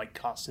stars, and Mike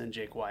Costa and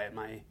Jake Wyatt.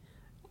 My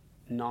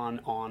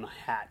non-on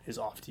hat is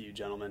off to you,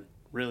 gentlemen.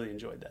 Really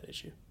enjoyed that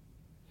issue.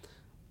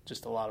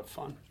 Just a lot of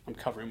fun. I'm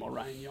covering while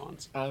Ryan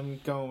yawns. I'm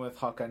going with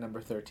Hawkeye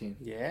number 13.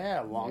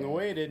 Yeah, long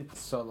awaited.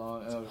 So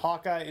long. So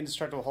Hawkeye,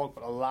 Indestructible Hulk,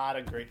 but a lot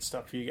of great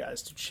stuff for you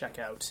guys to check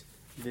out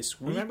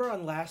this week. Remember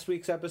on last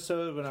week's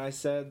episode when I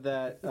said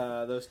that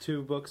those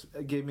 2 books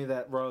gave me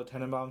that Royal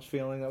Tenenbaums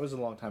feeling? That was a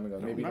long time ago.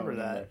 Maybe remember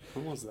that.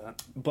 When was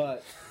that?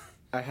 But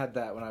I had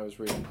that when I was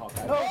reading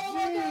Hawkeye. Oh,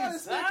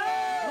 jeez!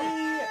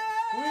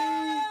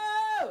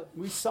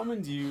 We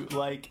summoned you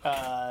like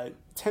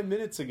 10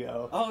 minutes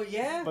ago. Oh,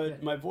 yeah?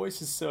 But my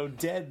voice is so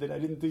dead that I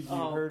didn't think you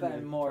heard Ben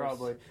me. Morse.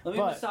 Probably. Let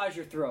me massage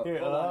your throat. Here,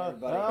 Hold on,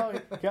 everybody.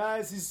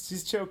 Guys,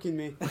 he's choking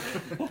me.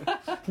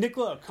 Nick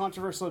Lowe,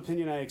 controversial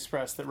opinion I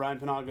expressed that Ryan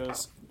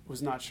Penagos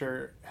was not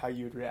sure how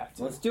you would react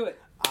to. Let's do it.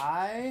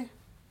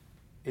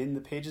 In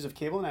the pages of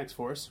Cable and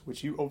X-Force,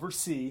 which you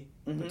oversee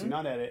but do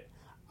not edit,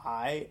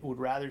 I would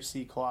rather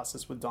see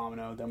Colossus with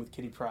Domino than with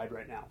Kitty Pryde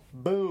right now.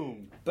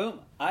 Boom.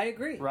 Boom. I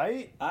agree.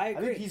 Right? I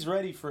agree. I think he's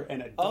ready for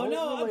an adult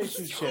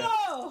relationship.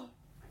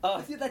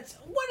 Dude, that's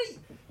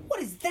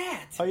what is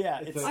that? Oh yeah,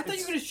 I thought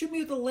you were gonna shoot me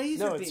with a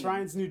laser beam. No, it's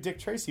Ryan's new Dick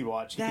Tracy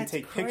watch. He That's can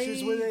take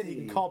pictures with it. He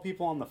can call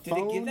people on the phone.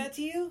 Did they give that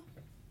to you?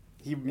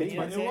 He made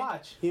my new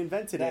watch. He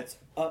invented it.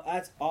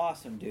 That's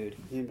awesome, dude.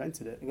 He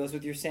invented it. It goes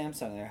with your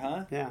Samsung there,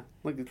 huh? Yeah,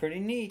 look, pretty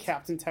neat.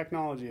 Captain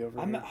Technology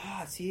over here.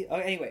 See. Oh,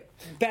 anyway,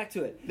 back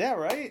to it. Yeah,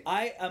 right.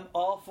 I am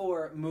all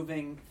for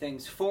moving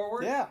things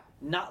forward. Yeah.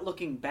 Not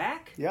looking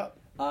back. Yep.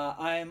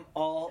 I'm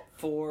all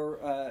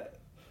for.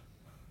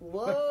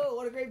 Whoa!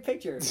 What a great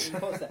picture.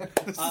 Post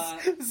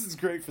that. This is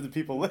great for the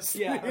people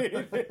listening.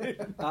 Yeah.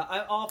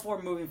 I'm all for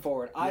moving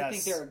forward. I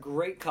think they're a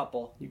great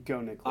couple. You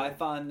go, Nick. I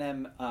found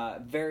them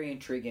very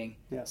intriguing.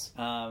 Yes.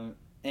 And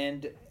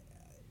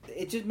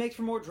it just makes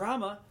for more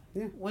drama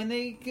when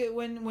they get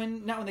not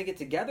when they get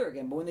together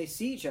again, but when they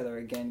see each other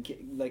again,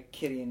 like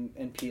Kitty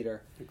and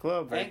Peter.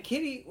 And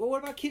Kitty. Well,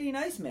 what about Kitty and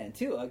Iceman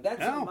too? Like that's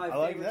some of my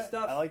favorite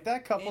stuff. I like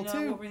that couple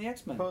too. Wolverine and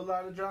X-Men. Whole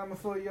lot of drama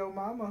for your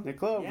mama.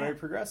 Nick Lowe, very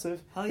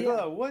progressive. Hell Nick yeah.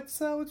 Lowe, what's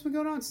been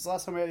going on since the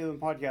last time we had you on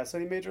the podcast?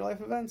 Any major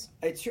life events?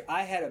 It's true.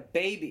 I had a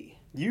baby.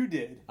 You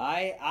did.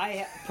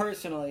 I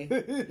personally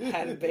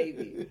had a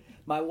baby.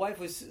 My wife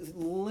was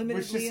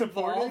limitedly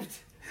involved.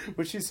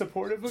 Was she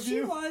supportive of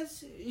you?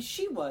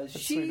 She was.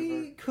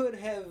 She could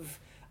have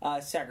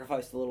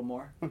sacrificed a little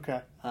more.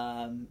 Okay.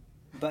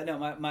 But no,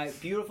 my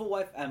beautiful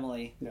wife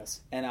Emily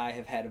and I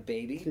have had a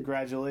baby.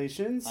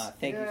 Congratulations.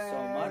 Thank you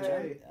so much.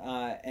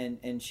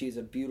 And she's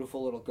a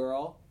beautiful little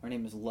girl. Her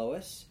name is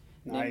Lois,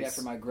 named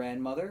after my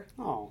grandmother.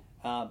 Oh.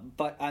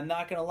 But I'm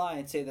not going to lie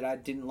and say that I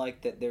didn't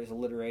like that there's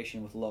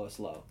alliteration with Lois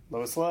Lowe.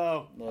 Lois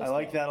Lowe. I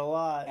like that a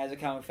lot. As a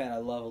comic fan, I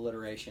love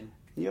alliteration.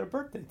 You had a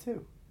birthday,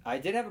 too. I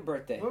did have a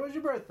birthday. When was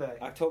your birthday?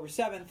 October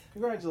 7th.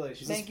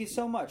 Congratulations. Thank you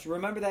so much.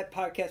 Remember that,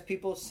 podcast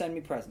people, send me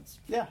presents.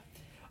 Yeah.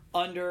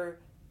 Under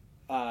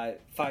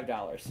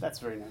 $5. That's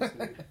very nice of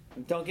you.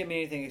 Don't get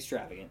me anything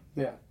extravagant.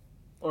 Yeah.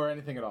 Or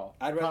anything at all.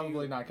 I'd rather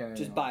probably not get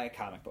anything. Just buy a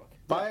comic book.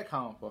 Buy a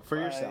comic book for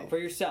yourself. For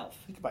yourself.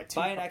 You could buy two.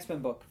 Buy an X-Men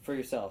book for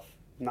yourself.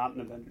 Not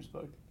an Avengers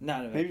book. Not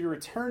an Avengers. Maybe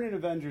return an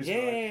Avengers book.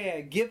 Yeah.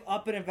 Give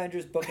up an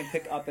Avengers book and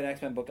pick up an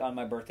X-Men book on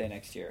my birthday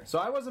next year. So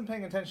I wasn't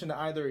paying attention to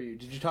either of you.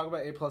 Did you talk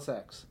about A plus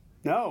X?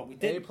 No. We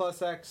did. A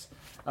plus X.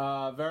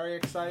 Very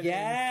exciting.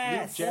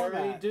 Yes.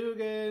 Jerry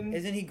Dugan.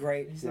 Isn't he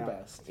great? He's the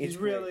best. He's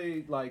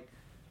really, like,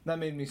 That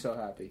made me so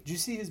happy. Did you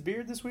see his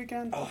beard this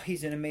weekend? Oh,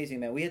 he's an amazing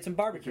man. We had some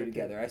barbecue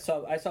together. I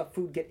saw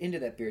food get into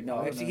that beard.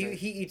 No, actually, nice.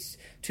 he eats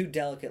too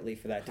delicately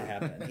for that to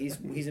happen.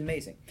 He's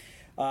amazing.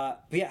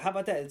 But yeah, how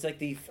about that? It's like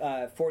the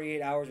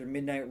 48 hours or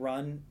midnight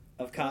run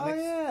of comics.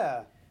 Oh,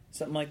 yeah.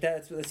 Something like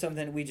that. It's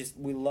something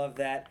we love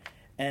that.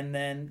 And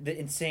then the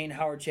insane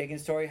Howard Chaykin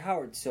story.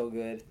 Howard's so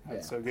good.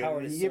 That's so good.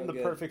 Howard You is gave so him the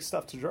good. perfect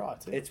stuff to draw,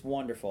 too. It's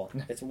wonderful.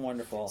 It's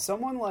wonderful.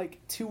 Someone like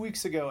 2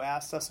 weeks ago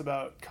asked us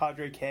about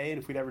Cadre K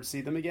and if we'd ever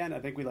see them again. I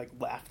think we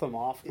laughed them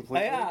off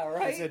completely. Yeah,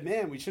 right? I said,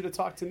 man, we should have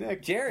talked to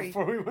Nick Jerry.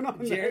 before we went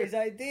on Jerry's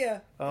there.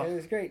 idea. Oh. It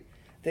was great.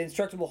 The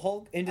Indestructible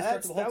Hulk That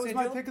was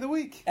my sigil. pick of the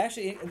week.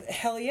 Actually,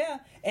 hell yeah.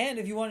 And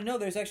if you want to know,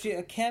 there's actually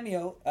a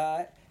cameo.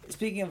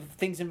 Speaking of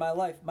things in my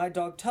life, my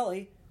dog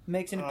Tully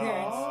makes an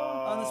appearance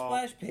on the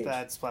splash page.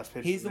 That splash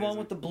page. He's is the amazing. one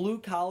with the blue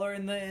collar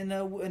and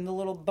the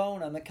little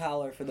bone on the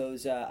collar for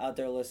those out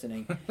there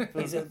listening.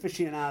 He's an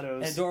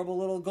aficionados. adorable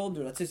little golden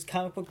doodle. That's his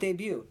comic book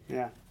debut.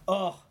 Yeah.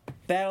 Oh,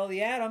 Battle of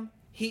the Atom,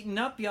 heating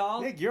up,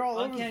 y'all. Nick, you're all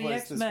over the Uncanny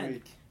place this X-Men,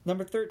 week.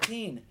 Number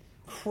 13.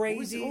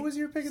 Crazy. What was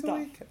your pick of the stuff.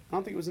 week? I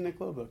don't think it was a Nick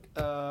Lowe book.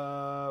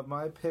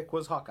 My pick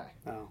was Hawkeye.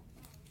 Oh.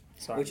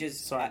 Sorry.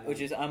 Which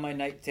is on my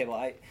night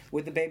table.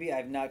 With the baby,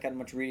 I've not gotten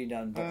much reading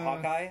done. But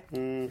Hawkeye,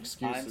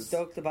 Excuses. I'm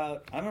stoked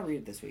about. I'm gonna read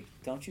it this week.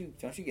 Don't you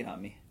get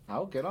on me.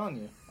 I'll get on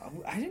you.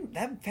 I didn't.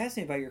 I'm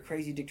fascinated by your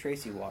crazy Dick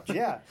Tracy watch.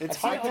 Yeah, it's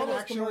I've seen hard all to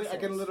those I can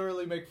commercials.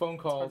 literally make phone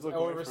calls look or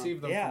away from.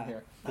 receive them Yeah, from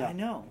here. Yeah. I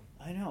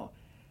know.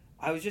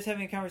 I was just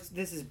having a conversation.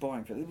 This is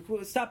boring.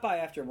 Stop by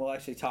after and we'll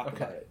actually talk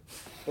about it.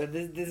 But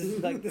this is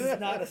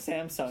not a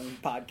Samsung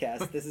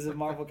podcast. This is a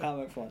Marvel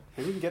Comics one.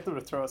 Maybe we can get them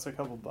to throw us a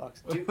couple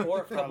bucks. Dude, or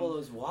a couple of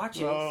those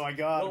watches. Oh, my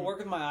God. Will it work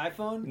with my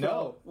iPhone? No.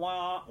 Go,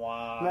 wah,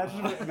 wah.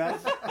 Imagine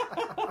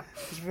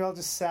if we all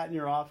just sat in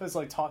your office,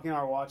 talking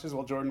our watches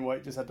while Jordan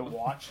White just had to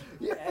watch.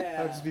 Yeah.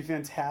 That would just be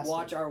fantastic.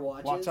 Watch our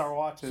watches. Watch our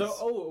watches.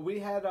 So, we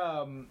had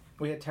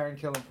Taron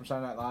Killam from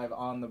Saturday Night Live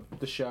on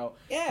the show.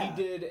 Yeah. He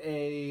did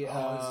a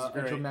this is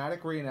great.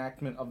 dramatic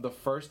reenactment of the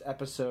first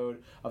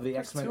episode of the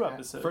X-Men.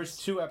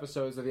 First two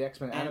episodes of the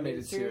X-Men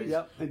animated series.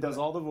 Yep, he does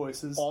all the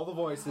voices. All the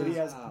voices. He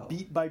has Wow.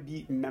 beat by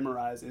beat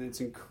memorized, and it's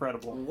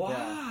incredible. Wow.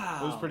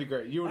 Yeah, it was pretty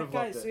great. You would have That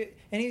loved guy's- it.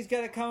 And he's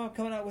got a comic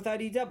coming out with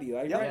IDW.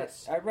 I read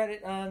Yes. it. I read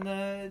it on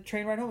the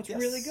train ride home. It's Yes.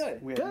 really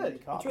good. We had Good. many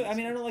It's copies. It's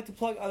really, I don't like to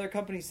plug other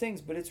companies'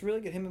 things, but it's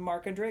really good. Him and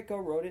Mark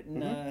Andreyko wrote it,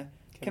 and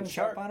Kevin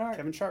Sharp on art.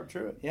 Kevin Sharp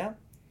drew it. Yeah.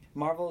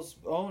 Marvel's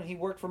own. He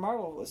worked for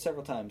Marvel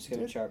several times.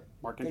 Kevin did. Sharp.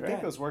 Mark Good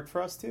Andreyko's worked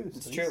for us too.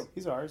 It's so true.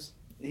 He's ours.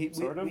 We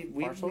Sort of,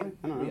 partially?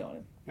 I don't know. we own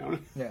him. You know?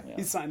 Yeah. Yeah.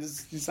 He signed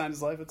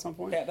his life at some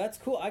point. Yeah, that's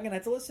cool. I'm gonna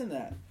have to listen to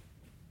that.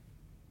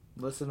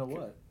 Listen to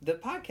what? The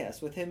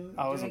podcast with him.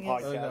 Oh, it was a doing podcast.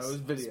 his- Oh, no, it was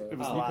video. It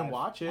was you live. can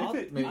watch it. I'll-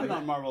 maybe. I'm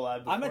on Marvel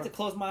Live before. I meant to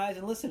close my eyes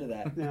and listen to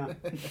that. Yeah.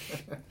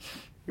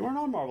 You weren't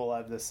on Marvel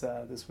Live this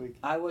week.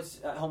 I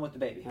was at home with the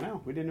baby. I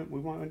know. We didn't. We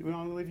want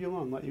to leave you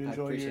alone. Let you I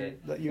enjoy appreciate your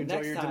it. let you But enjoy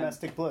next your time,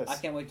 domestic bliss. I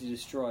can't wait to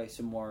destroy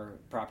some more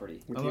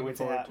property. We I'm can't looking wait to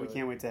forward have. to We it.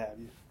 can't wait to have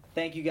you.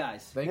 Thank you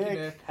guys. Thank you, Nick.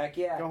 Nick. Heck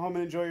yeah. Go home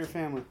and enjoy your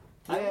family.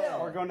 I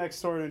will. Or go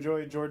next door and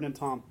enjoy Jordan and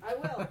Tom. I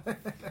will.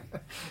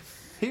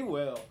 He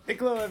will.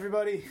 Hello,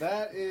 everybody.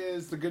 That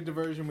is the good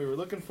diversion we were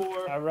looking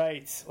for. All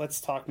right,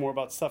 let's talk more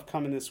about stuff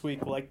coming this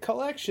week, like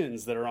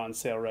collections that are on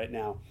sale right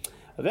now.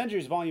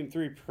 Avengers Volume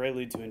 3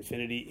 Prelude to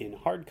Infinity in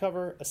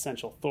hardcover,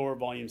 Essential Thor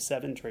Volume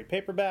 7 trade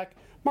paperback,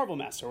 Marvel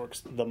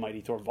Masterworks The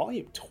Mighty Thor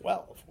Volume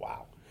 12,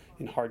 wow,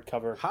 in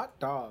hardcover. Hot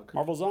dog.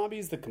 Marvel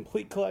Zombies The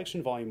Complete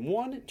Collection Volume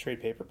 1 trade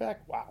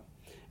paperback, wow.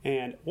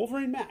 And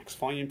Wolverine Max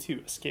Volume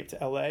 2 Escape to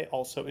LA,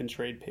 also in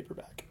trade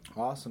paperback.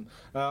 Awesome.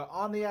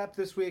 On the app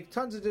this week,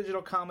 tons of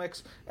digital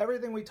comics,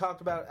 everything we talked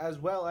about, as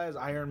well as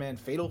Iron Man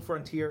Fatal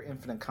Frontier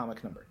Infinite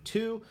Comic number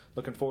 2.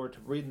 Looking forward to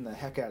reading the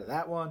heck out of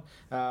that one.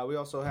 We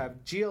also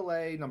have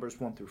GLA numbers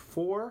 1 through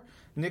 4,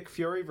 Nick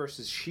Fury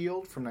versus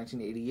S.H.I.E.L.D. from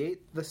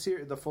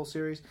 1988, the full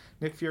series,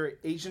 Nick Fury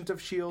Agent of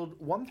S.H.I.E.L.D.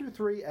 1 through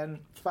 3 and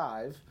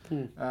 5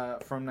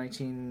 from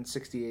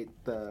 1968,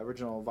 the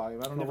original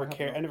volume.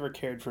 I never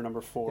cared for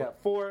number 4. Yeah,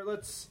 4.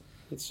 Let's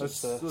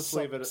just let's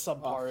leave it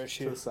subpar off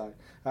issue to the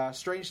side.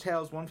 Strange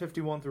Tales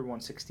 151 through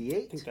 168.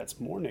 I think that's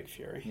more Nick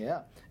Fury.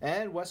 Yeah,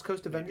 and West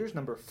Coast Avengers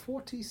number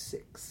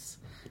 46.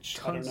 Which,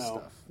 Tons I don't know.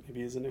 of stuff.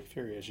 Maybe it's a Nick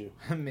Fury issue.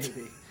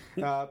 Maybe.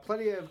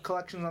 Plenty of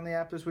collections on the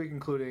app this week,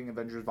 including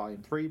Avengers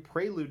Volume 3,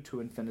 Prelude to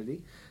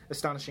Infinity,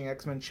 Astonishing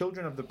X-Men,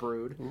 Children of the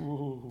Brood,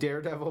 Ooh.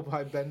 Daredevil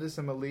by Bendis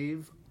and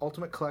Malieve,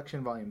 Ultimate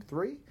Collection Volume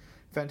 3,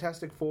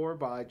 Fantastic Four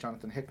by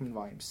Jonathan Hickman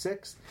Volume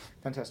 6,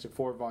 Fantastic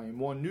Four Volume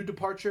 1, New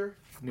Departure,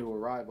 New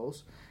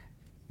Arrivals,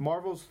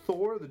 Marvel's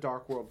Thor, The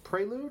Dark World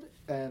Prelude,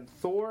 and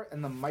Thor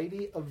and the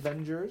Mighty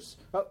Avengers.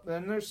 Oh,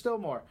 and there's still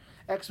more.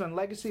 X-Men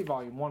Legacy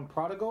Volume 1,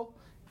 Prodigal,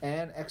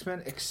 and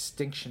X-Men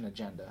Extinction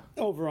Agenda.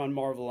 Over on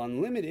Marvel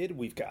Unlimited,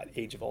 we've got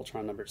Age of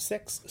Ultron number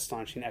 6,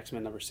 Astonishing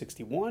X-Men number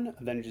 61,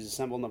 Avengers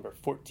Assemble number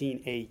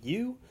 14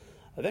 AU,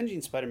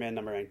 Avenging Spider-Man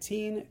number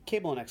 19,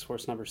 Cable and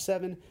X-Force number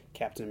 7,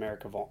 Captain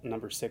America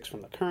number 6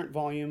 from the current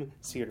volume,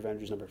 Secret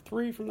Avengers number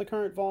 3 from the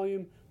current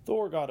volume,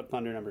 Thor God of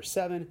Thunder number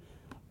 7,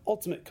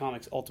 Ultimate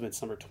Comics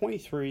Ultimates number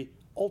 23,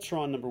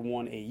 Ultron number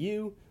 1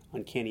 AU,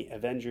 Uncanny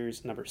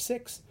Avengers number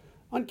 6,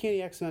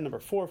 Uncanny X-Men number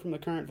 4 from the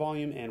current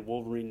volume, and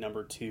Wolverine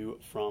number 2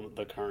 from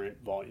the current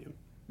volume.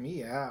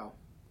 Meow.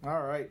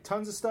 All right,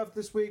 tons of stuff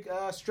this week.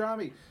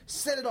 Strami,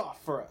 set it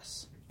off for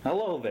us.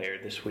 Hello there,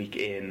 this week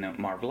in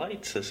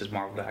Marvelites. This is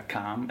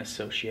Marvel.com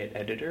Associate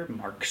Editor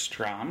Mark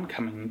Strom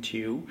coming to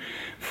you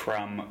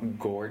from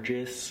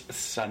gorgeous,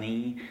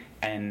 sunny,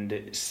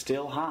 and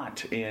still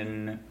hot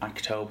in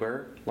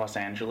October, Los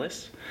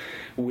Angeles,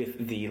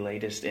 with the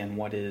latest in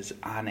what is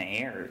on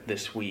air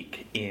this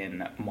week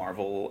in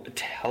Marvel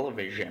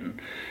television.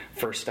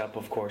 First up,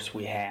 of course,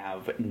 we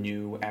have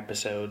new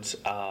episodes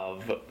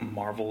of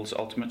Marvel's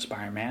Ultimate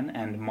Spider-Man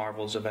and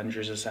Marvel's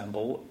Avengers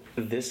Assemble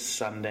this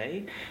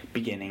Sunday,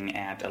 beginning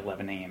at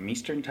 11 a.m.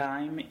 Eastern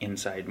Time,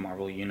 inside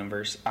Marvel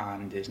Universe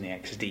on Disney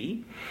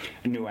XD.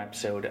 A new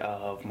episode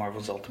of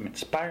Marvel's Ultimate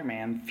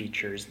Spider-Man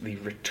features the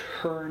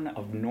return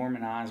of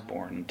Norman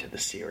Osborn to the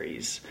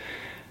series.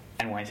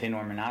 And when I say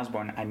Norman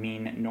Osborn, I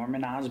mean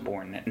Norman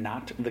Osborn,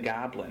 not the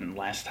Goblin.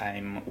 Last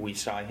time we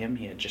saw him,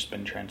 he had just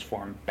been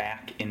transformed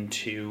back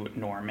into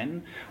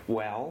Norman.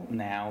 Well,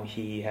 now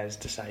he has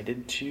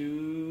decided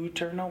to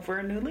turn over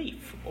a new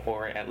leaf,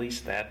 or at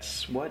least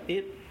that's what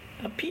it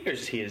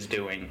appears he is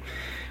doing.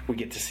 We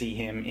get to see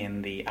him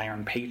in the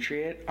Iron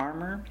Patriot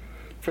armor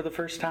for the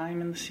first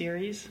time in the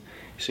series,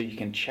 so you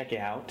can check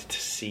out to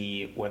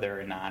see whether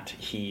or not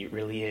he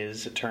really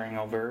is turning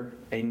over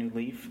a new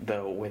leaf,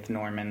 though with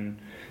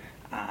Norman,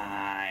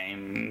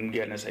 I'm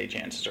gonna say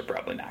chances are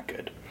probably not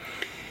good.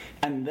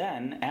 And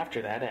then,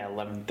 after that, at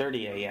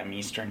 11:30 a.m.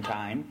 Eastern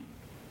Time,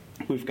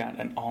 we've got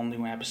an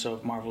all-new episode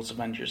of Marvel's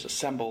Avengers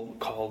Assemble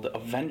called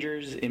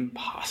Avengers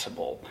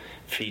Impossible,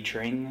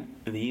 featuring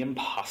the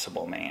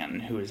Impossible Man,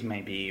 who is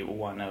maybe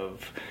one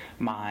of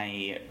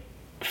my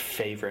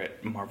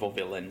favorite Marvel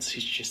villains.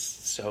 He's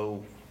just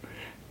so...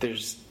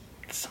 there's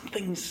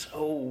something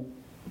so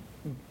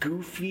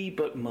goofy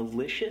but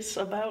malicious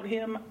about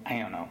him. I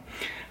don't know.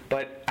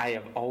 But I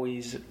have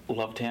always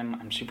loved him.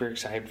 I'm super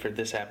excited for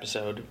this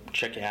episode.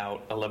 Check it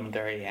out,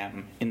 11:30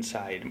 a.m.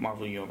 inside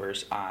Marvel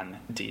Universe on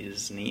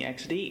Disney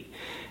XD.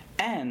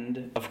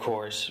 And, of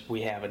course,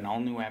 we have an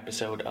all-new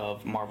episode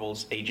of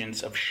Marvel's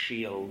Agents of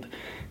S.H.I.E.L.D.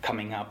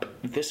 coming up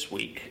this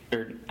week.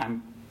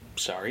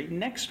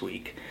 Next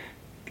week.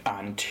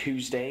 On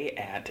Tuesday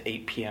at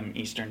 8 p.m.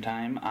 Eastern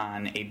Time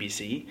on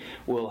ABC,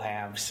 we'll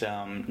have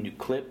some new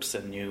clips,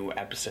 a new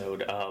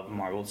episode of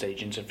Marvel's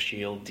Agents of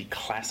S.H.I.E.L.D.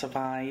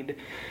 Declassified,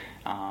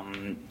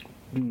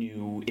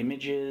 new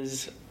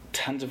images,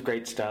 tons of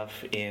great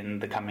stuff in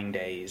the coming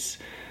days.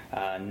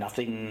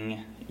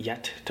 Nothing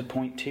yet to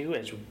point to,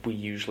 as we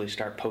usually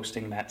start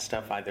posting that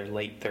stuff either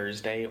late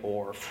Thursday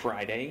or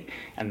Friday,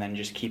 and then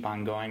just keep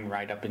on going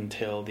right up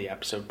until the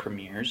episode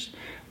premieres.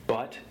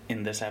 But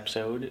in this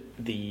episode,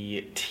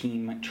 the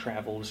team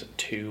travels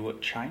to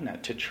China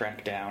to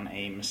track down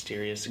a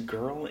mysterious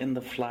girl in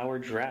the flower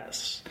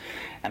dress.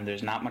 And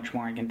there's not much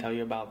more I can tell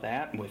you about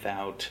that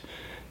without,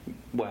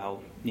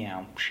 well,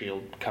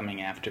 S.H.I.E.L.D.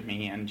 coming after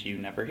me and you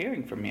never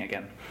hearing from me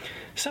again.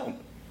 So,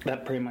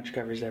 that pretty much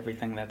covers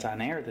everything that's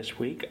on air this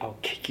week. I'll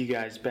kick you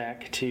guys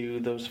back to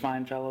those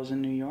fine fellows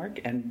in New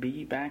York and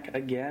be back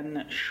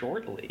again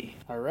shortly.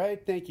 All right,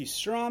 thank you,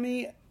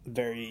 Strami.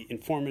 Very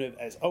informative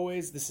as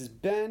always. This is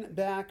Ben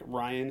back.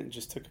 Ryan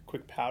just took a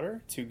quick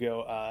powder to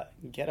go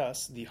get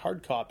us the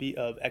hard copy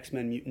of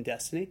X-Men Mutant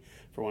Destiny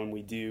for when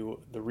we do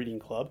the reading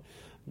club.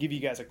 Give you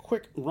guys a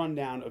quick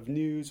rundown of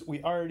news.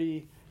 We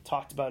already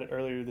talked about it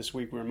earlier this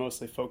week. We were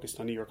mostly focused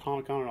on New York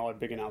Comic Con and all our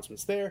big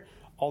announcements there.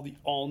 All the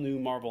all-new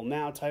Marvel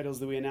Now titles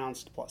that we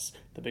announced, plus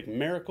the big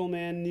Miracle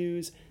Man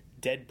news,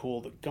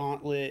 Deadpool the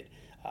Gauntlet,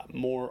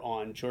 more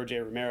on George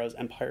A. Romero's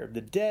Empire of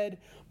the Dead,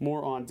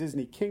 more on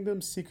Disney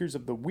Kingdom, Seekers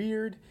of the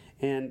Weird,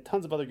 and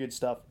tons of other good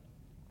stuff.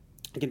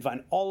 You can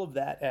find all of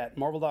that at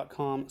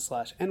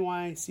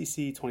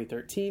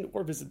marvel.com/NYCC2013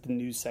 or visit the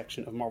news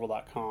section of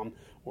marvel.com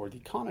or the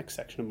comics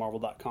section of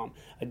marvel.com.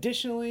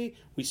 Additionally,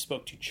 we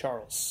spoke to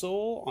Charles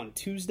Soule on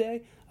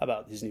Tuesday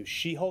about his new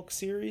She-Hulk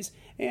series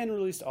and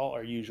released all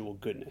our usual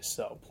goodness.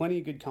 So plenty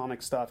of good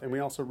comic stuff, and we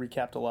also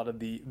recapped a lot of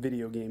the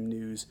video game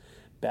news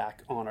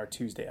back on our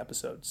Tuesday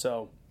episode.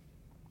 So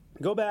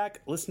go back,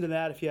 listen to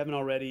that if you haven't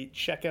already,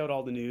 check out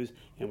all the news,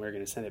 and we're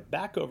going to send it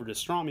back over to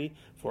Strami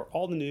for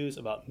all the news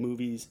about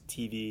movies,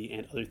 TV,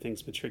 and other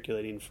things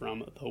matriculating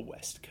from the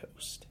West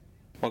Coast.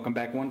 Welcome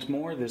back once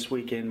more this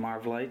week in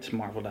Marvelites,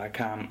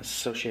 Marvel.com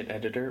Associate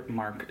Editor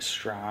Mark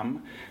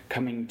Strom,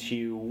 coming to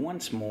you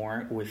once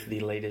more with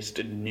the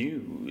latest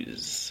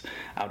news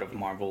out of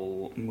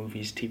Marvel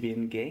movies, TV,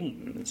 and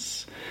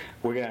games.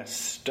 We're going to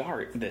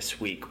start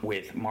this week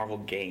with Marvel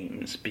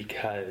Games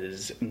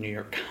because New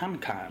York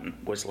Comic Con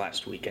was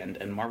last weekend,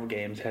 and Marvel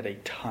Games had a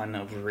ton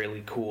of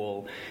really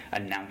cool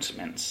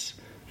announcements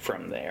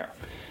from there.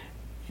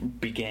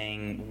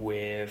 Beginning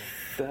with,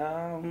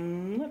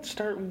 let's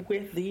start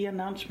with the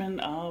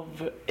announcement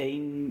of a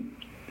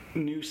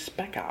new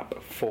Spec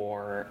Op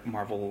for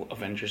Marvel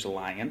Avengers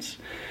Alliance.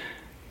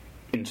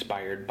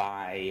 inspired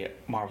by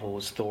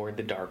Marvel's Thor: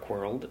 The Dark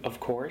World, of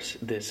course.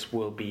 This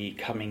will be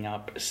coming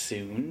up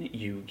soon.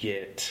 You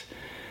get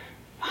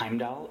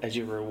Heimdall as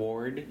your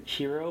reward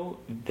hero.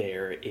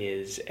 There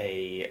is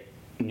a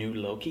new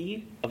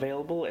Loki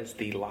available as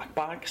the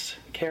lockbox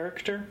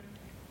character.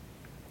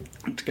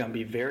 It's going to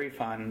be very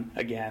fun.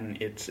 Again,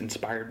 it's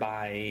inspired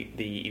by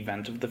the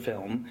event of the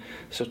film,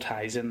 so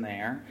ties in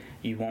there.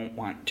 You won't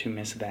want to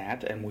miss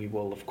that, and we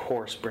will, of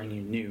course, bring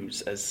you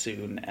news as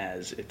soon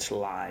as it's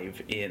live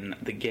in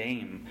the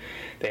game.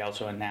 They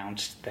also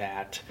announced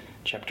that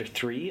Chapter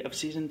 3 of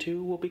Season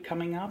 2 will be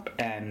coming up,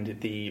 and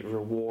the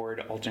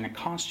reward alternate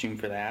costume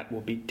for that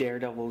will be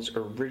Daredevil's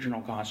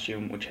original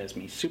costume, which has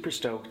me super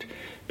stoked,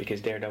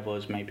 because Daredevil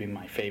is maybe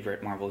my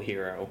favorite Marvel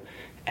hero,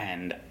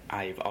 and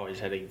I've always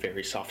had a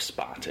very soft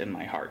spot in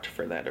my heart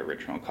for that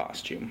original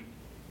costume.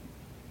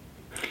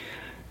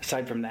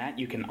 Aside from that,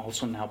 you can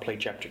also now play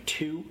Chapter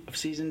 2 of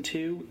Season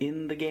 2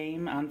 in the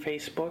game on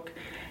Facebook,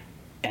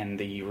 and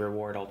the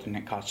reward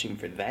alternate costume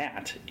for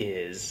that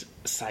is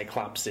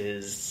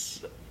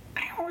Cyclops's...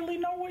 I don't really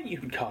know what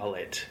you'd call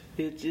it.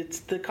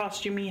 It's the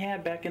costume he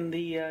had back in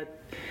the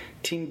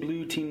Team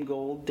Blue, Team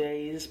Gold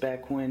days,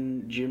 back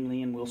when Jim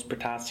Lee and Will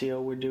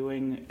Spertasio were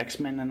doing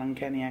X-Men and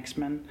Uncanny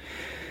X-Men.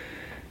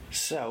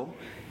 So,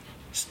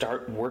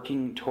 start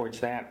working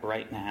towards that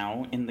right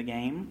now in the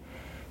game.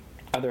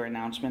 Other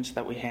announcements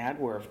that we had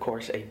were, of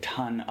course, a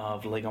ton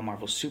of LEGO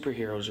Marvel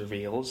Superheroes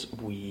reveals.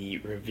 We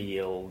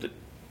revealed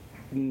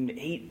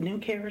 8 new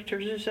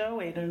characters or so,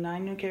 8 or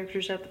 9 new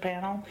characters at the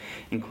panel,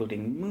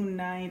 including Moon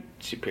Knight,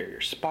 Superior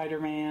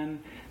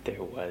Spider-Man,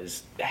 there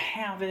was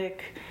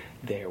Havoc,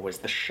 there was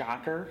the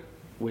Shocker,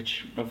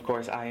 which, of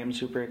course, I am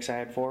super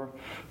excited for.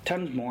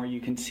 Tons more. You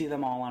can see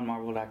them all on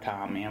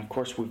Marvel.com. And, of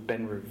course, we've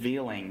been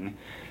revealing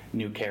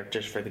new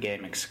characters for the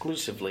game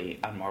exclusively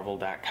on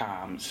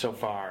Marvel.com so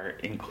far,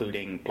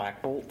 including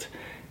Black Bolt,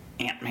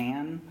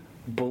 Ant-Man,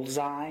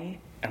 Bullseye,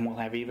 and we'll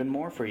have even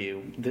more for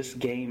you. This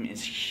game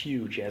is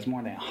huge. It has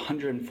more than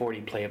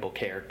 140 playable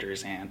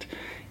characters, and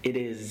it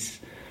is...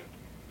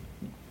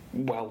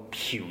 well,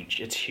 huge.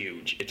 It's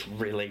huge. It's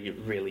really,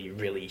 really,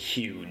 really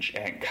huge.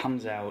 And it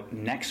comes out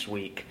next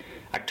week,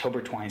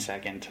 October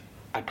 22nd.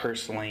 I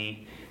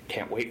personally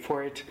can't wait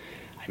for it.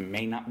 I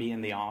may not be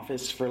in the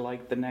office for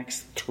like the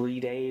next 3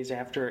 days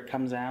after it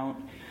comes out,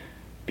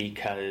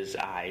 because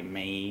I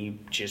may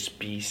just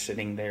be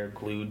sitting there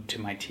glued to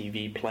my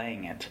TV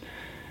playing it.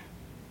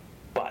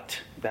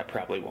 But that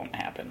probably won't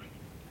happen,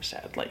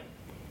 sadly.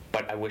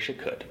 But I wish it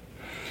could.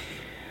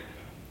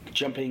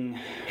 Jumping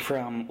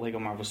from LEGO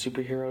Marvel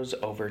Superheroes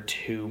over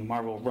to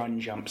Marvel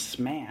Run Jump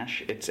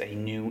Smash, it's a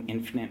new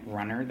Infinite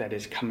Runner that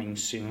is coming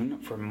soon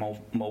for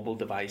mobile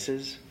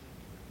devices.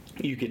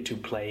 You get to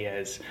play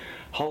as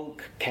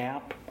Hulk,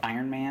 Cap,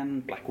 Iron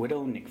Man, Black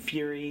Widow, Nick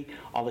Fury,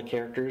 all the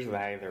characters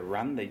that either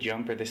run, they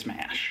jump, or they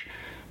smash,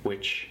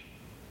 which,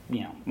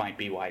 might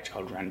be why it's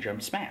called Run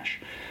Jump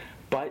Smash.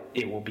 But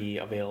it will be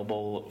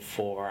available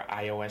for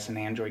iOS and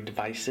Android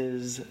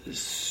devices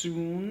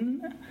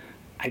soon.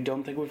 I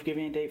don't think we've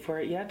given a date for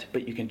it yet,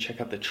 but you can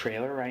check out the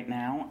trailer right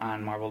now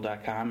on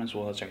Marvel.com as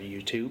well as our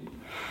YouTube.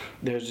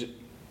 There's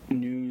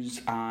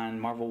news on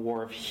Marvel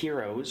War of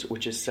Heroes,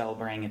 which is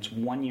celebrating its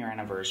 1-year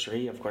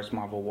anniversary. Of course,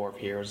 Marvel War of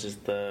Heroes is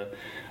the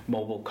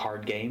mobile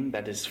card game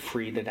that is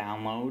free to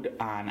download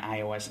on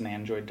iOS and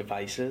Android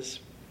devices.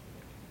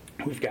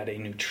 We've got a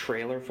new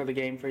trailer for the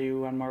game for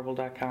you on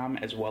Marvel.com,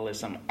 as well as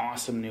some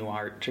awesome new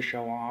art to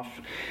show off,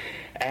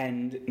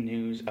 and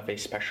news of a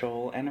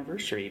special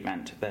anniversary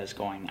event that is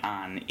going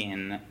on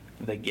in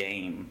the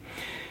game.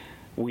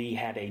 We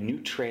had a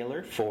new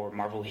trailer for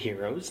Marvel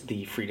Heroes,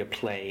 the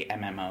free-to-play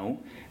MMO,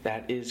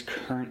 that is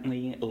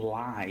currently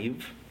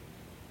live.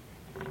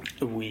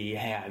 We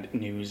had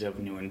news of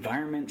new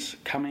environments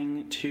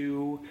coming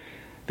to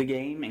the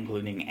game,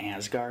 including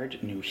Asgard,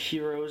 new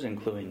heroes,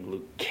 including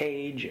Luke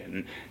Cage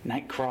and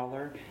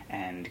Nightcrawler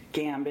and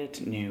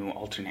Gambit, new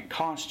alternate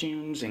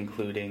costumes,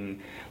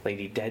 including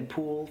Lady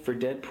Deadpool for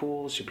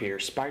Deadpool, Superior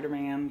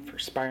Spider-Man for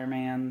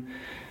Spider-Man,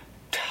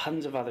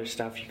 tons of other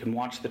stuff. You can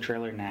watch the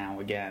trailer now,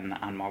 again,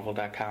 on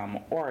Marvel.com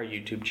or our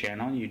YouTube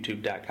channel,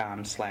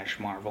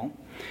 youtube.com/Marvel.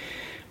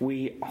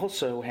 We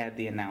also had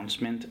the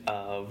announcement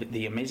of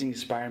the Amazing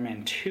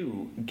Spider-Man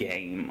 2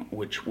 game,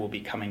 which will be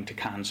coming to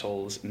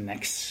consoles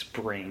next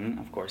spring.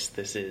 Of course,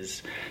 this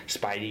is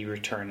Spidey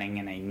returning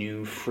in a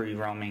new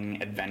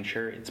free-roaming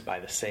adventure. It's by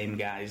the same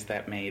guys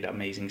that made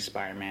Amazing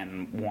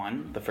Spider-Man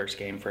 1, the first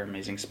game for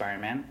Amazing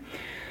Spider-Man.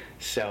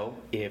 So,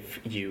 if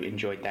you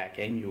enjoyed that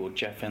game, you will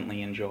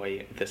definitely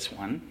enjoy this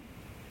one.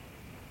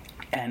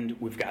 And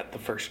we've got the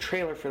first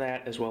trailer for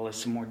that, as well as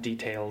some more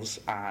details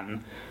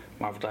on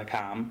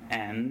Marvel.com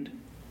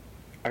and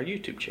our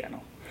YouTube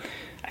channel.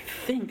 I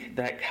think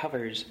that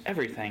covers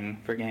everything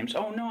for games.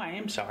 Oh no, I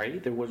am sorry.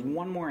 There was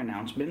one more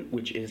announcement,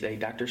 which is a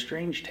Doctor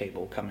Strange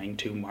table coming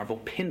to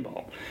Marvel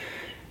Pinball.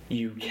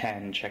 You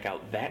can check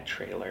out that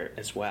trailer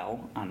as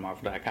well on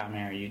Marvel.com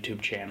and our YouTube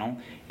channel.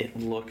 It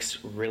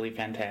looks really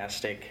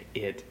fantastic.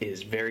 It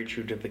is very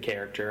true to the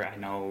character. I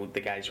know the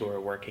guys who are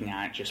working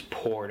on it just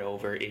poured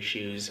over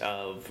issues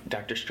of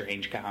Doctor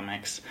Strange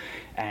comics,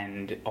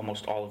 and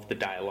almost all of the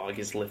dialogue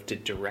is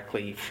lifted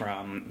directly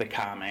from the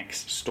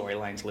comics,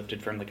 storylines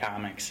lifted from the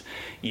comics.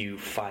 You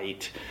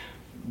fight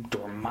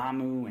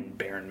Dormammu and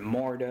Baron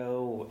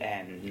Mordo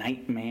and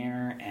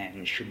Nightmare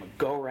and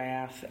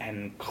Shumagorath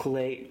and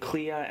Clea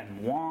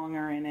and Wong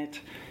are in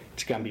it.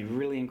 It's going to be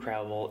really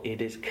incredible.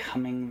 It is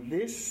coming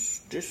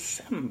this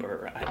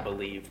December, I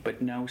believe,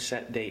 but no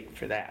set date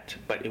for that.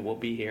 But it will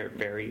be here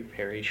very,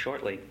 very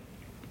shortly.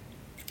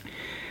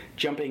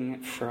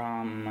 Jumping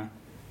from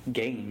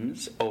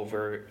games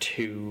over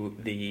to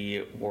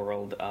the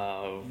world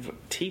of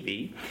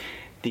TV,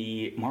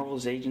 the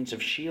Marvel's Agents of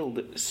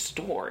S.H.I.E.L.D.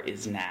 store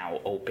is now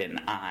open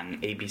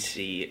on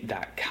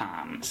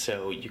abc.com,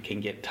 so you can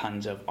get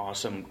tons of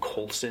awesome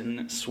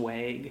Coulson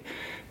swag,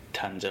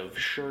 tons of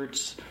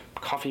shirts,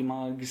 coffee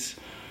mugs,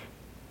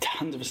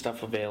 tons of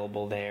stuff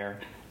available there.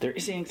 There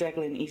isn't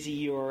exactly an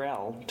easy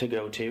URL to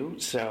go to,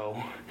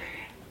 so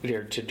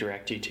to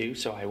direct you to,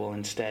 so I will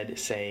instead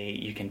say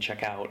you can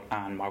check out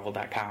on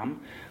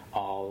marvel.com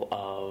all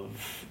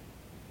of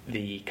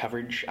the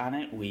coverage on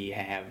it. We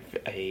have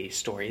a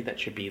story that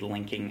should be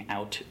linking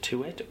out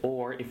to it,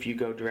 or if you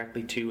go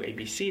directly to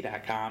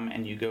abc.com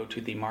and you go to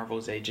the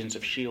Marvel's Agents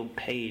of S.H.I.E.L.D.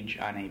 page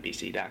on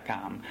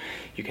abc.com,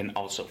 you can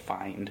also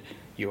find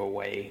your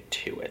way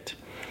to it.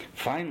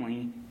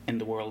 Finally, in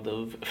the world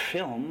of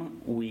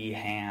film, we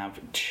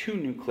have 2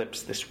 new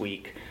clips this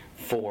week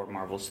for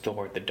Marvel's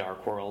Thor: The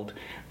Dark World.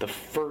 The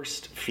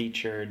first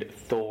featured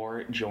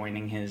Thor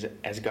joining his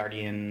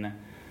Asgardian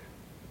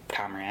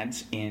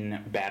comrades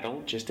in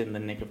battle, just in the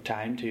nick of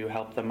time to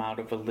help them out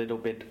of a little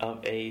bit of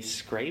a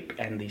scrape,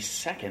 and the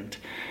second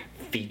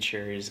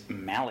features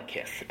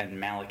Malekith, and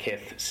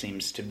Malekith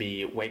seems to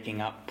be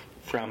waking up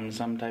from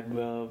some type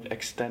of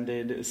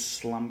extended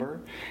slumber.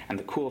 And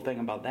the cool thing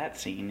about that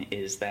scene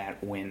is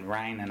that when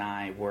Ryan and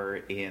I were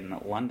in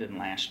London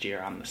last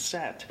year on the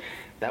set,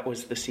 that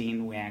was the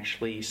scene we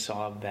actually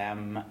saw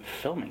them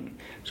filming,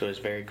 so it was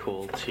very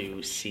cool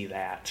to see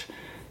that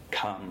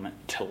come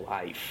to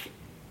life.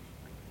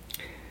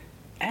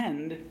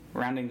 And,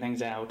 rounding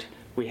things out,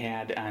 we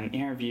had an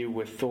interview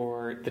with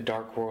Thor: The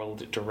Dark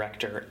World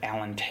director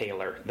Alan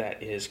Taylor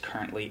that is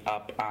currently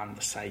up on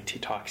the site. He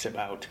talks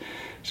about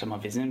some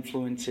of his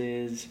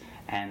influences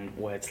and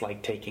what it's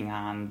like taking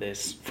on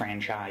this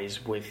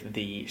franchise with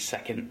the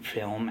second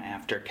film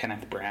after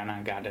Kenneth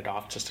Branagh got it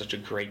off to such a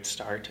great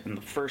start in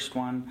the first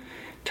one.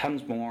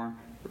 Tons more.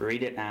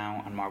 Read it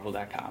now on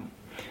Marvel.com.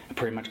 It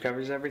pretty much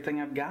covers everything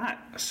I've got.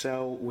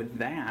 So with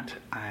that,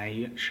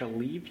 I shall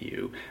leave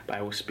you, but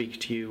I will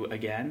speak to you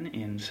again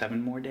in 7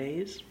 more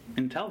days.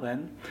 Until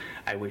then,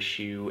 I wish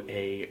you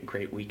a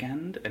great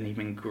weekend, an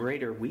even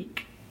greater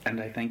week, and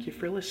I thank you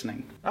for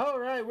listening. All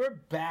right, we're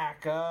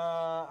back.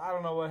 I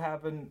don't know what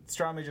happened.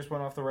 Strami just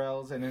went off the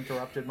rails and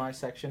interrupted my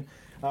section.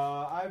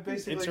 I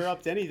basically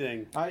interrupt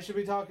anything. I should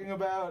be talking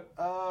about.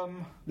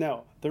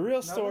 No, the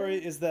real story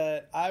is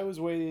that I was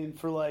waiting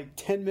for like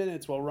 10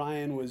 minutes while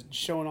Ryan was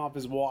showing off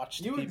his watch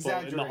to people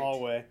in the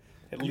hallway.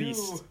 At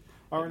least.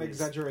 Are an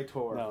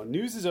exaggerator. No,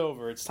 news is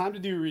over. It's time to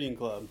do Reading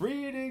Club.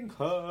 Reading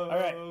Club. All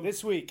right,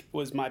 this week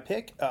was my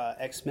pick,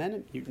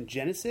 X-Men Mutant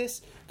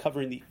Genesis,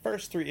 covering the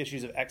first 3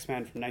 issues of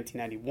X-Men from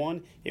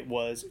 1991. It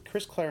was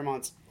Chris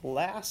Claremont's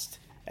last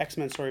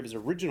X-Men story of his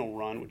original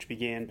run, which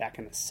began back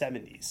in the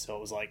 70s. So it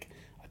was like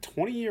a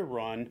 20-year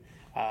run.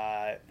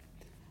 Not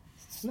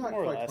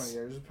quite 20 years.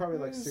 It was probably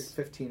like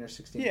 15 or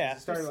 16 yeah, years.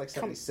 It started like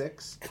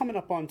 76. Coming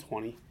up on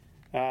 20.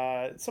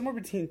 Somewhere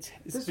between...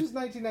 This was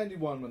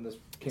 1991 when this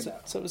came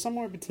out. So it was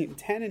somewhere between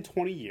 10 and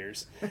 20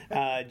 years.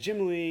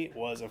 Jim Lee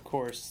was, of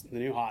course, the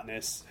new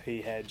hotness.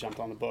 He had jumped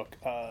on the book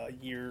a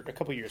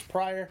couple years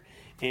prior,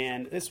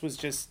 and this was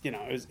just,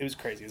 it was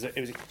crazy.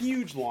 It was a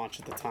huge launch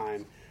at the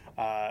time.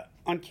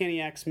 Uncanny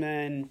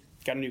X-Men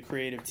got a new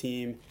creative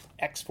team.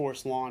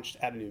 X-Force launched,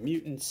 added new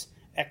mutants.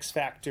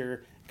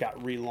 X-Factor got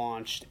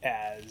relaunched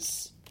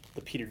as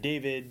the Peter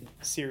David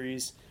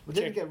series. It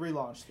didn't get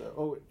relaunched,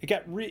 though.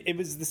 It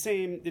was the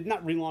same. It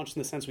not relaunched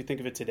in the sense we think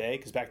of it today,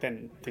 because back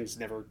then things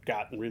never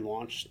got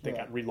relaunched. They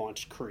got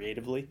relaunched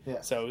creatively.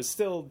 Yeah. So it was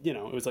still,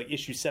 it was like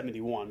issue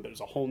 71, but it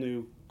was a whole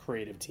new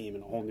creative team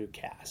and a whole new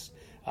cast.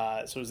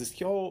 So it was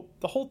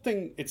the whole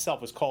thing itself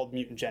was called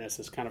Mutant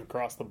Genesis, kind of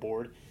across the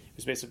board. It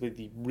was basically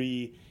the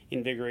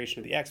reinvigoration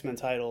of the X-Men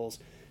titles,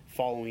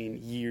 following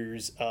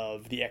years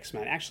of the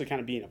X-Men actually kind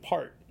of being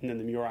apart, and then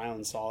the Muir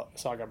Island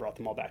saga brought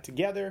them all back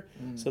together.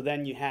 So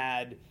then you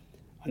had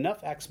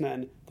enough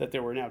X-Men that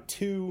there were now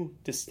 2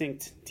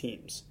 distinct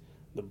teams,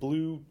 the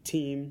blue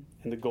team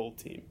and the gold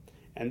team.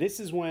 And this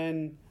is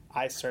when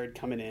I started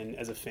coming in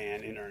as a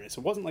fan in earnest.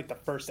 It wasn't like the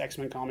first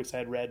X-Men comics I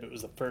had read, but it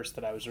was the first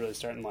that I was really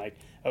starting like,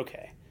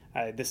 okay,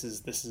 this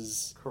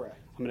is correct.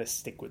 I'm going to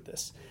stick with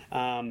this.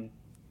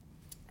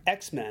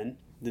 X-Men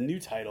the new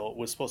title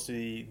was supposed to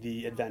be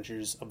the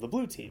adventures of the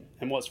Blue Team,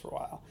 and was for a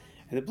while.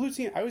 And the Blue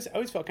Team, I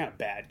always felt kind of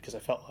bad because I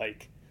felt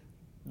like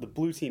the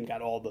Blue Team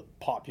got all the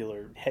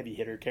popular heavy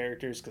hitter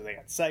characters because they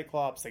got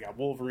Cyclops, they got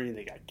Wolverine,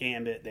 they got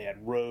Gambit, they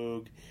had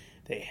Rogue,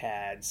 they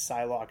had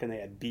Psylocke, and they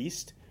had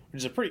Beast, which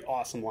is a pretty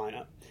awesome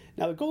lineup.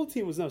 Now the Gold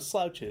Team was no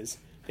slouches.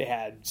 They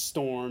had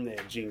Storm, they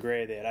had Jean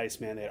Grey, they had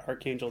Iceman, they had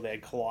Archangel, they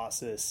had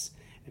Colossus.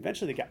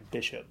 Eventually they got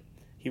Bishop.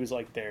 He was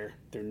like their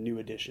new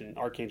addition.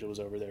 Archangel was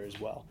over there as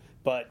well.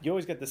 But you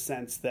always get the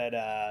sense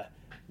that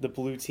the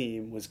Blue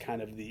Team was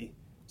kind of the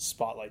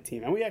spotlight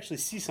team. And we actually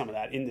see some of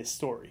that in this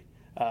story.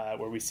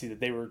 Where we see that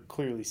they were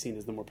clearly seen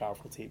as the more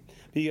powerful team.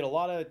 But you get a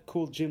lot of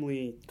cool Jim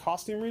Lee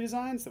costume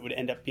redesigns that would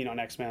end up being on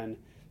X-Men,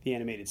 the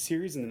animated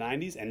series in the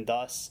 90s, and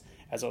thus,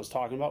 as I was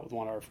talking about with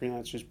one of our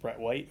freelancers, Brett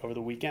White, over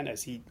the weekend,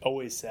 as he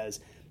always says,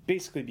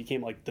 basically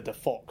became like the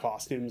default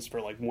costumes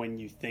for like when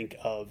you think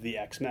of the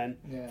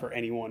X-Men for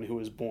anyone who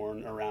was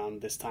born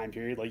around this time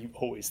period. Like you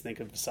always think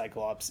of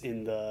Cyclops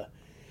in the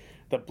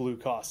blue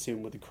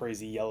costume with the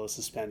crazy yellow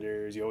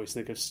suspenders. You always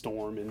think of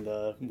Storm in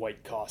the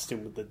white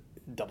costume with the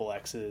double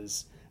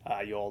X's.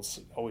 You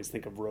always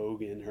think of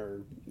Rogue in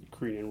her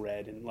green and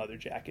red and leather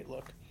jacket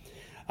look.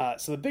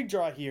 So the big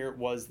draw here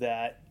was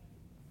that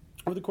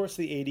over the course of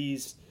the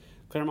 80s,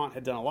 Claremont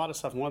had done a lot of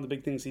stuff, and one of the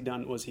big things he'd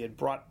done was he had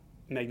brought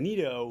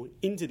Magneto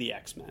into the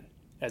X-Men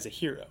as a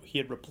hero. He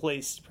had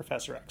replaced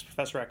Professor X.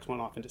 Professor X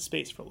went off into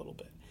space for a little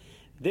bit.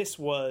 This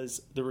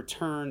was the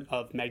return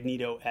of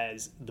Magneto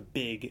as the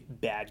big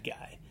bad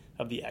guy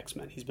of the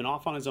X-Men. He's been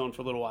off on his own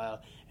for a little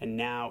while, and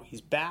now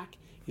he's back.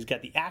 He's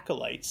got the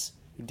Acolytes,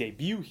 who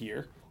debut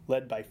here,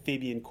 led by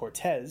Fabian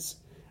Cortez,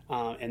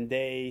 and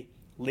they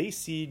lay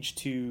siege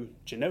to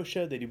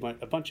Genosha. They do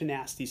a bunch of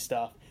nasty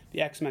stuff.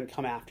 The X-Men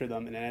come after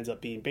them, and it ends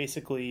up being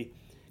basically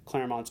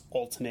Claremont's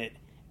ultimate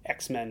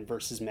X-Men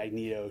versus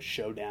Magneto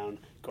showdown,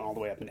 going all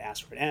the way up into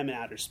Asteroid M and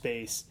outer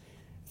space.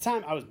 At the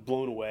time, I was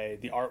blown away.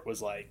 The art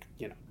was like,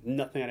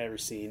 nothing I'd ever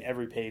seen.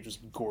 Every page was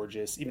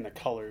gorgeous. Even the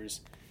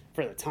colors,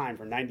 for the time,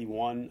 for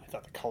 91, I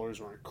thought the colors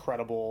were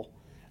incredible.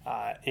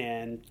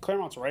 And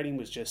Claremont's writing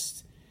was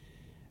just...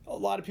 A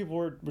lot of people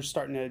were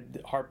starting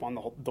to harp on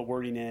the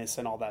wordiness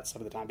and all that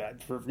stuff at the time.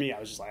 But for me, I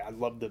was just like, I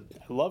love the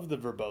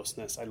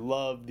verboseness. I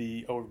love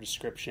the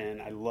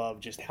over-description. I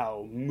love just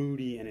how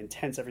moody and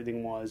intense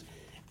everything was.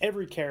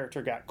 Every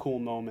character got cool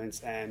moments,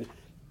 and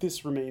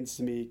this remains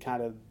to me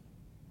kind of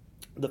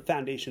the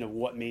foundation of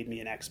what made me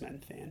an X-Men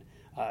fan.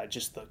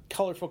 Just the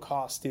colorful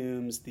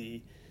costumes,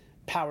 the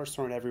powers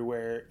thrown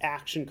everywhere,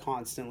 action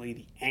constantly,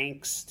 the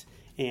angst,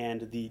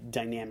 and the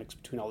dynamics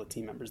between all the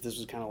team members. This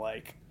was kind of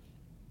like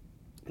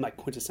my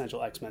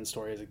quintessential X-Men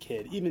story as a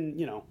kid. Even,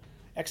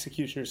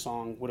 Executioner's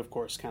Song would, of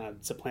course, kind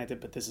of supplant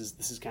it, but this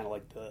is kind of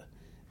like the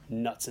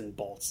nuts and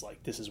bolts.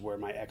 Like, this is where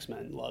my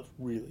X-Men love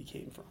really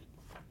came from.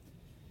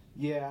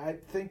 Yeah, I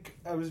think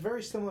I was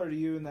very similar to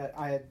you in that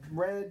I had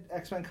read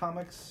X-Men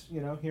comics,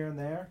 here and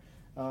there,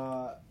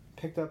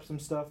 picked up some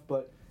stuff,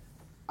 but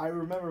I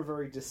remember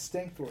very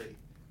distinctly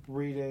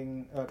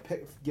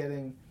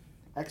getting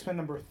X-Men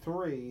number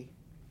 3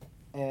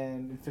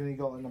 and Infinity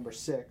Gauntlet number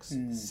 6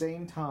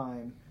 same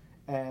time,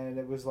 and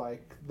it was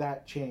like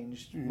that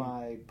changed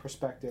my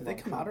perspective. Did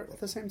they come out at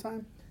the same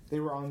time? They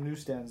were on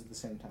newsstands at the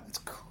same time. It's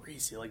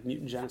crazy. Like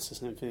Mutant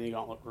Genesis and Infinity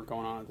Gauntlet were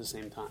going on at the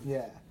same time.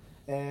 Yeah,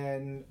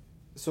 and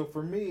so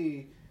for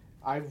me,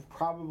 I've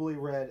probably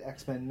read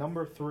X-Men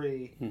number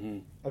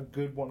 3 a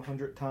good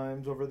 100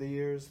 times over the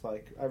years.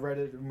 Like, I read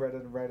it and read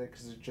it and read it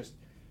because it's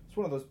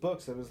one of those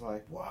books that was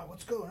like, wow,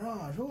 what's going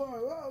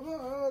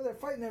on? They're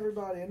fighting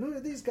everybody, and who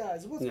are these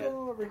guys? What's going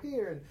on over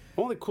here? And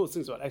one of the coolest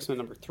things about X-Men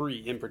number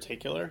 3 in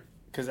particular,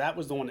 because that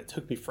was the one that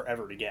took me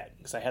forever to get,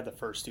 because I had the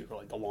first two for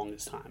like the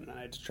longest time, and then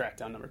I had to track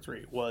down number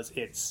 3, was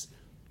it's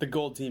the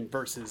Gold Team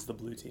versus the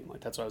Blue Team.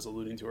 Like, that's what I was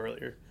alluding to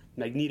earlier.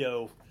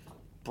 Magneto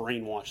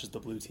brainwashes the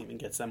Blue Team and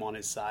gets them on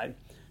his side.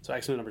 So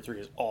X-Men number 3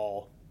 is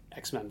all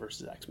X-Men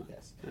versus X-Men.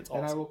 Yes. And it's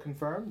awesome. And I will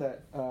confirm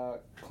that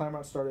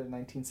Claremont started in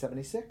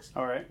 1976.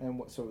 All right. And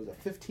so it was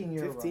a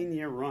 15-year run.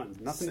 15-year run.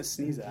 Nothing to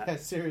sneeze at. Yeah,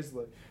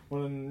 seriously.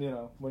 When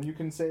you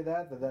can say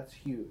that's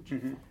huge.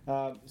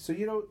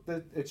 So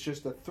it's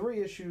just a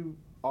 3-issue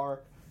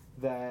arc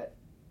that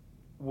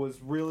was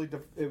really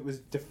it was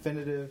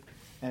definitive,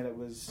 and it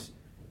was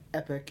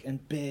epic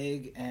and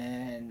big,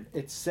 and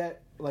it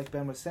set, like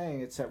Ben was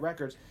saying, it set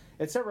records.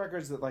 It set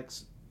records that like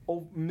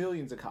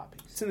millions of copies.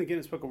 It's in the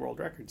Guinness Book of World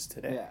Records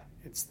today. Yeah.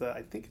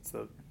 I think it's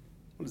the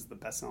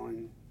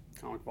best-selling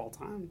comic of all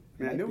time.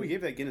 I mean, I know we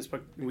gave that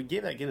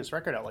Guinness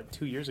record out like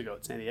 2 years ago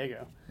at San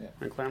Diego. Yeah.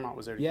 When Claremont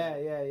was there.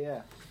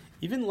 Yeah.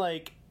 Even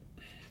like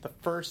the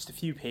first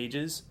few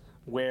pages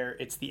where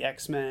it's the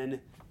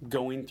X-Men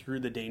going through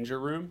the danger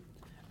room,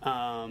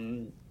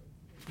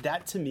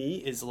 that to me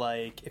is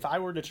like, if I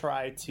were to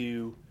try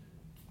to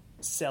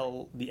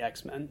sell the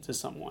X-Men to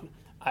someone,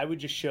 I would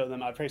just show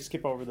them. I'd probably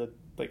skip over the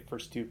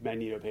first 2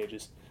 Magneto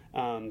pages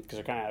because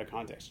they're kind of out of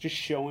context. Just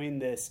showing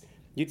this,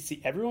 you'd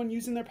see everyone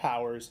using their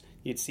powers.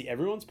 You'd see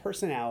everyone's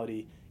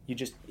personality. you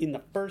just, in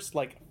the first,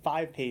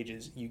 5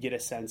 pages, you get a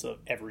sense of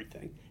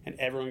everything. And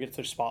everyone gets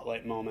their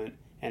spotlight moment,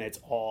 and it's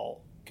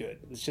all good.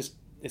 It's just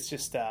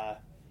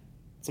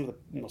some of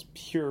the most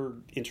pure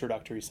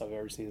introductory stuff I've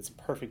ever seen. It's a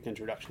perfect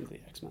introduction to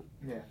the X-Men.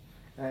 Yeah.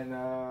 And,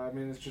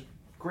 it's just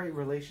great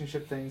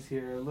relationship things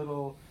here,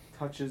 little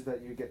touches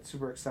that you get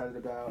super excited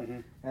about. Mm-hmm.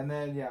 And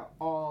then,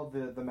 all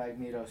the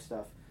Magneto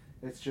stuff.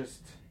 It's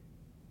just...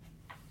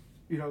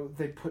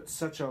 they put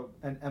such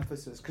an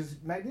emphasis, because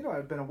Magneto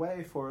had been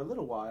away for a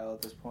little while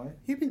at this point.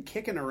 He'd been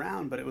kicking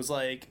around, but it was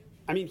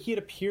he had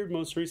appeared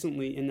most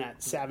recently in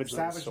that Savage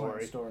Land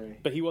story,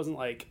 but he wasn't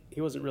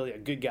really a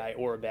good guy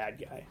or a bad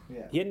guy.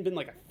 Yeah. He hadn't been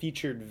a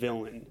featured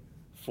villain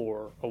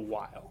for a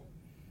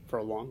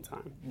long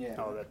time. Yeah.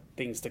 Oh, the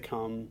things to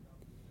come.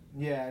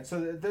 Yeah, and so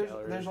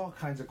there's all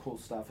kinds of cool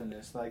stuff in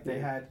this. They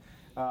had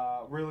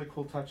really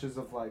cool touches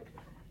of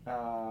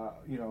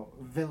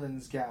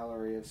villains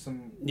gallery of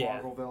some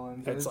Marvel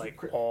villains. It's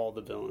all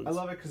the villains. I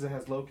love it because it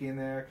has Loki in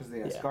there, because the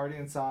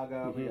Asgardian saga.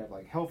 Mm-hmm. We have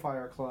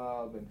Hellfire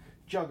Club and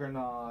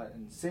Juggernaut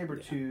and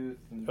Sabretooth.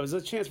 And... It was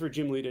a chance for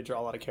Jim Lee to draw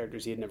a lot of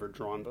characters he had never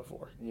drawn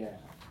before. Yeah.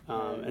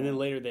 And then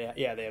later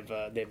they have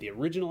the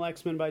original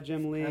X-Men by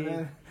Jim Lee. And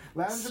then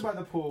Lavender by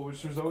the Pool,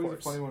 which was always a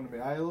funny one to me.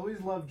 I always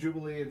loved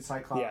Jubilee and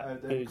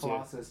Cyclops and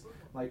Colossus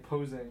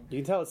posing. You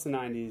can tell it's the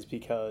 90s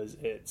because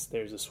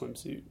there's a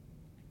swimsuit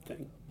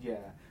thing. Yeah.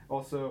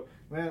 Also,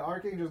 man,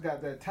 Archangel's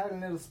got that tiny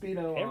little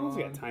Speedo Everyone's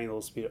on. got tiny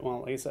little Speedo.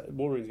 Well, like I said,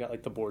 Wolverine's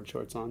got the board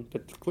shorts on.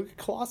 But look at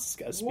Colossus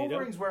got a Speedo.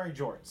 Wolverine's wearing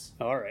jorts.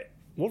 All right.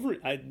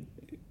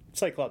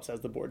 Cyclops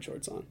has the board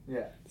shorts on.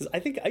 Yeah. I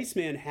think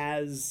Iceman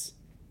has...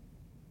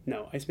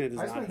 No, Iceman does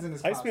not. In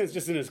his Iceman's costume.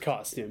 just in his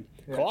costume.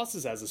 Yeah.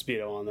 Colossus has a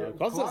Speedo on, though.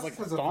 Yeah. Colossus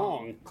has a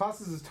thong.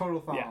 Colossus is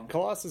total thong. Yeah,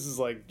 Colossus is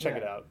check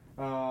it out.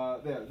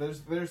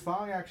 There's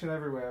thong action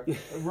everywhere.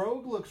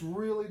 Rogue looks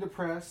really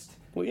depressed.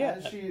 Well, yeah.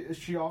 As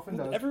she often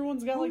does.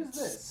 Everyone's got Who is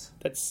this?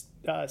 That's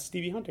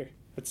Stevie Hunter.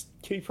 That's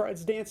Kitty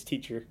Pryde's dance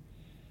teacher.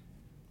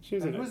 She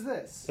was who's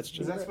this? That's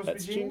Is that supposed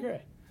to be Jean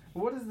Grey.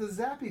 What is the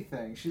zappy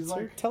thing? She's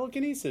her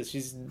telekinesis.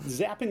 She's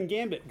zapping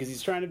Gambit because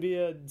he's trying to be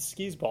a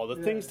skis ball. The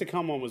Things to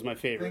Come one was my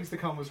favorite. Things to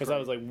Come was because I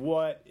was like,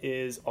 what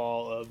is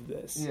all of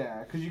this?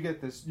 Yeah, because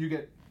you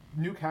get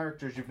new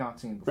characters you've not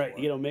seen before. Right,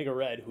 you get Omega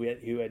Red, who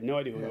had no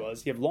idea who he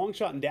was. You have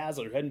Longshot and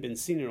Dazzler, who hadn't been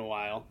seen in a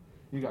while.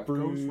 You got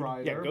Brood. Ghost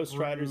Rider. Yeah, Ghost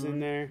Rider's in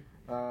there.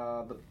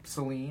 The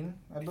Celine,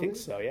 I believe. I think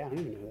so, yeah. I don't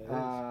even know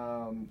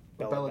who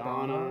that is.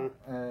 Belladonna.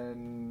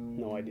 And...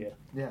 No idea.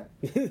 Yeah.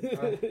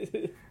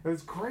 It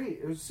was great.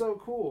 It was so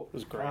cool. It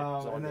was great. It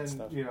was all and good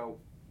then, stuff.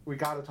 We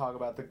got to talk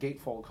about the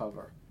gatefold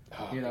cover.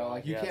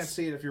 Oh, you can't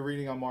see it if you're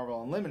reading on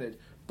Marvel Unlimited,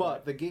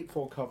 but the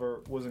gatefold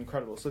cover was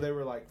incredible. So they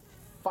were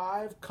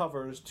 5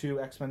 covers to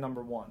X-Men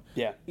 #1.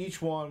 Yeah.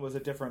 Each one was a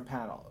different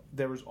panel.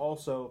 There was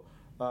also...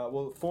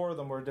 4 of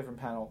them were a different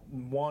panel.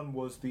 One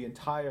was the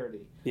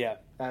entirety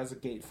as a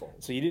gatefold.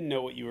 So you didn't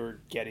know what you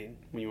were getting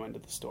when you went to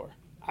the store.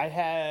 I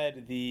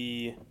had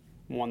the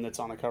one that's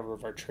on the cover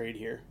of our trade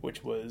here,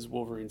 which was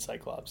Wolverine,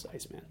 Cyclops,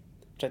 Iceman,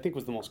 which I think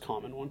was the most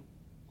common one.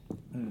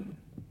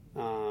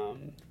 I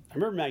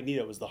remember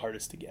Magneto was the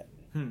hardest to get,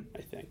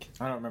 I think.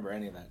 I don't remember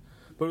any of that.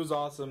 But it was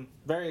awesome.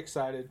 Very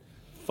excited.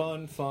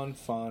 Fun.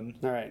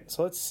 All right,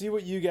 so let's see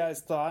what you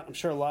guys thought. I'm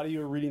sure a lot of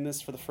you are reading this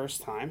for the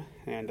first time,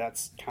 and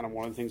that's kind of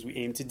one of the things we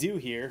aim to do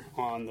here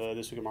on the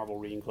This Week in Marvel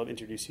Reading Club,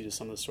 introduce you to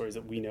some of the stories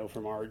that we know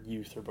from our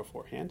youth or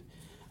beforehand.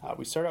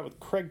 We start out with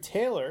Craig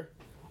Taylor,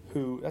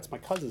 who, that's my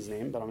cousin's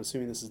name, but I'm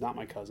assuming this is not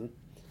my cousin,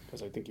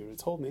 because I think you would have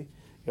told me.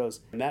 He goes,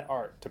 that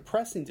art,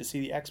 depressing to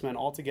see the X-Men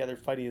all together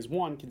fighting as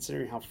one,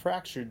 considering how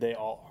fractured they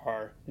all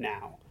are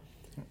now.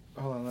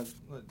 Hold on,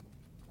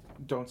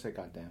 don't say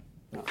goddamn.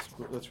 No,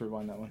 let's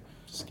rewind that one.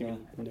 Just give me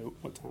a note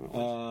what time it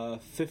was.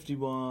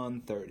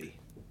 51:30.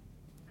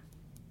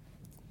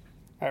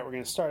 All right, we're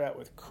going to start out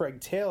with Craig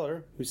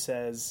Taylor, who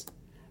says,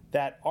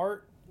 that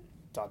art, ...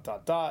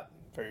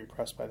 very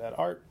impressed by that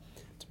art.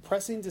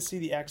 Depressing to see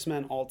the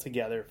X-Men all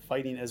together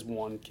fighting as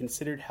one,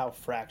 considered how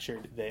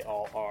fractured they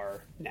all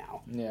are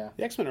now. Yeah.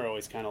 The X-Men are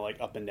always kind of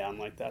up and down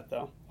like that,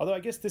 though. Although I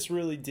guess this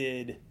really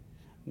did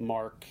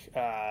mark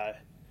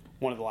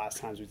one of the last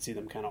times we'd see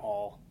them kind of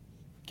all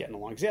getting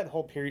along. Because the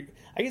whole period...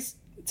 I guess,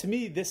 to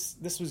me, this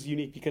was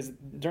unique because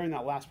during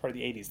that last part of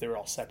the 80s, they were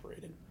all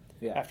separated.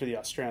 Yeah. After the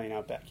Australian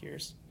Outback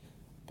years.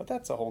 But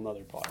that's a whole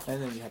nother part.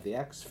 And then you have the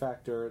X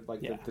Factor,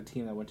 the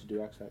team that went to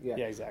do X Factor. Yeah,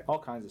 exactly. All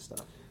kinds of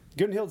stuff.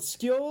 Gunhild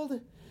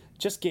Skjold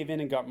just gave in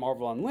and got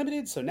Marvel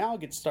Unlimited, so now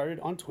it gets started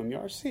on Twimmy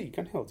RC.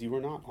 Gunhild, you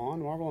were not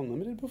on Marvel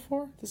Unlimited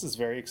before? This is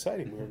very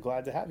exciting. We're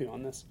glad to have you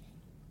on this.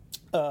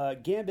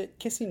 Gambit,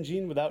 kissing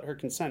Jean without her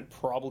consent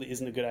probably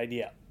isn't a good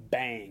idea.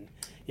 Bang.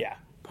 Yeah.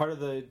 Part of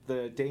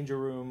the Danger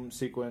Room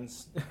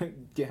sequence,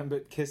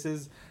 Gambit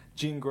kisses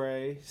Jean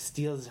Grey,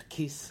 steals a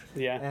kiss,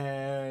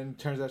 and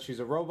turns out she's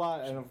a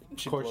robot, and of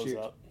course she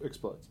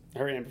explodes.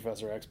 Her and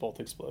Professor X both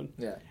explode.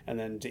 Yeah. And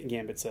then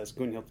Gambit says,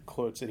 Gunhild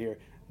quotes it here,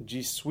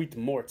 "Gee, sweet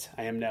mort,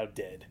 I am now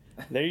dead."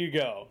 There you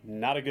go.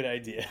 Not a good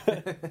idea.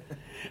 And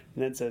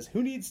then says,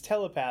 who needs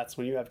telepaths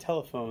when you have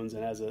telephones?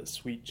 And has a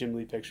sweet Jim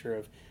Lee picture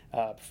of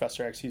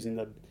Professor X using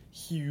the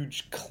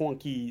huge,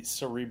 clunky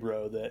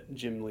Cerebro that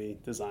Jim Lee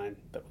designed.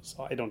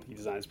 I don't think he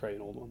designed, it's probably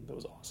an old one. That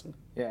was awesome.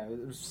 Yeah,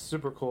 it was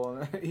super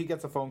cool. He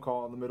gets a phone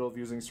call in the middle of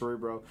using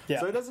Cerebro. Yeah.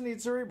 So he doesn't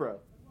need Cerebro.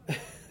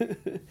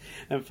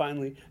 And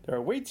finally, there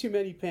are way too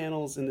many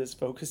panels in this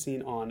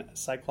focusing on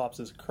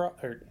Psylocke's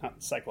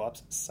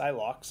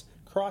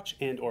crotch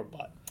and or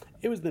butt.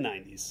 It was the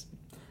 90s.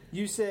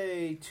 You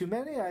say too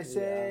many, I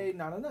say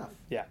not enough.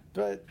 Yeah,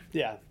 but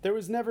yeah, there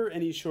was never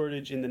any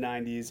shortage in the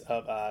 90s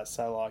of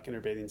Psylocke in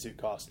her bathing suit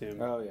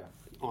costume. Oh, yeah.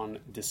 On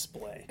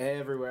display.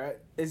 Everywhere.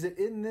 Is it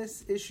in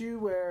this issue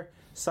where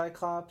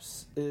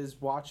Cyclops is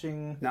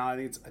watching? No,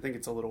 I think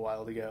it's a little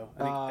while to go.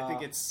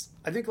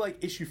 I think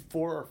like issue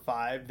 4 or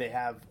 5 they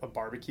have a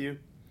barbecue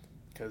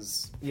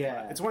because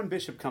it's when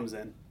Bishop comes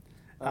in,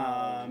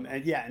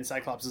 and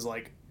Cyclops is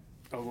like,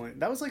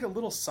 that was like a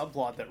little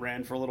subplot that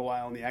ran for a little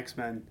while in the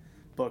X-Men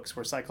books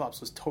where Cyclops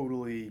was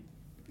totally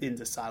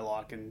into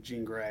Psylocke and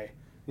Jean Grey.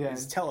 Yeah,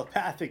 he's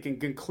telepathic and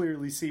can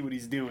clearly see what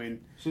he's doing.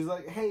 She's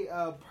like, "Hey,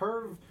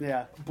 perv,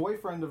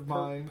 boyfriend of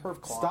mine,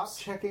 stop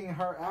checking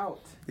her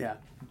out." Yeah,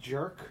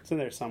 jerk. It's in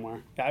there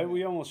somewhere. Yeah,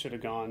 we almost should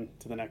have gone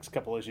to the next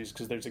couple issues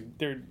because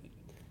the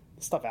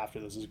stuff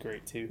after this is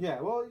great too. Yeah,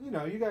 well,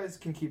 you guys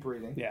can keep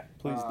reading. Yeah,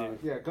 please do.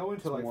 Yeah, go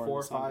into like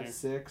 4, 5,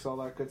 6, all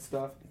that good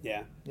stuff.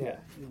 Yeah.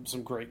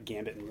 Some great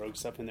Gambit and Rogue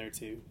stuff in there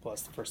too.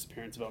 Plus the first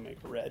appearance of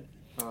Omega Red.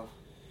 Oh.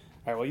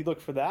 All right, well, you look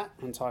for that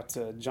and talk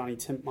to Johnny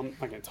Tim. I'm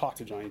not going to talk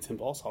to Johnny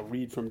Timpulse. I'll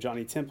read from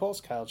Johnny Timpulse,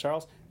 Kyle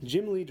Charles.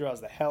 Jim Lee draws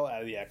the hell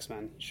out of the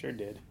X-Men. Sure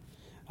did.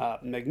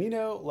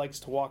 Magneto likes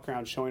to walk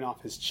around showing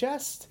off his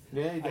chest.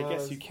 Yeah, he does. I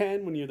guess you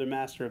can when you're the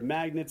master of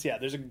magnets. Yeah,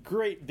 there's a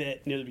great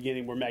bit near the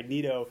beginning where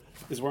Magneto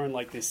is wearing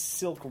like this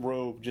silk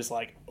robe, just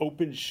like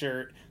open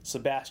shirt,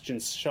 Sebastian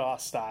Shaw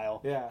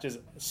style. Yeah.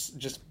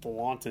 Just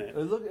flaunting it.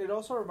 It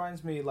also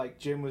reminds me like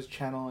Jim was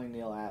channeling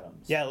Neil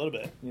Adams. Yeah, a little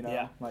bit.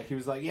 Yeah. Like he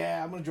was like,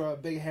 I'm going to draw a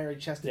big hairy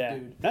chested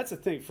dude. That's the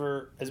thing.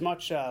 For as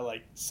much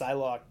like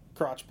Psylocke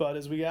crotch butt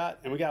as we got,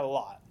 and we got a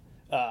lot,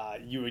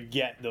 you would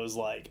get those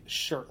like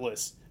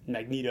shirtless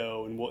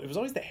Magneto and it was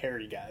always the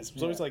hairy guys. It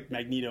was always like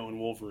Magneto and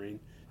Wolverine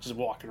just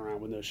walking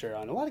around with no shirt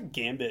on. A lot of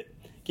Gambit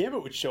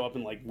would show up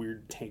in like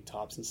weird tank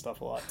tops and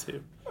stuff a lot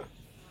too.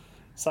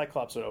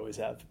 Cyclops would always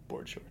have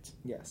board shorts.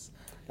 Yes.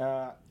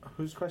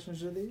 Whose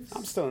questions are these?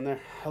 I'm still in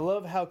there. I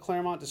love how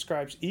Claremont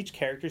describes each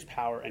character's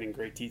power and in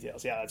great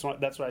details. Yeah, that's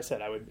what I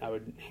said. I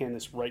would hand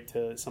this right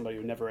to somebody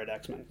who never read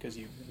X-Men because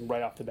you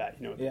right off the bat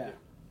you know what to do.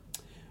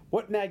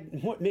 What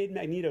made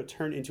Magneto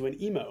turn into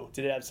an emo?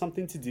 Did it have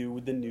something to do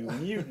with the New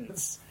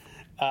Mutants?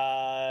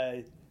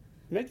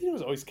 Magneto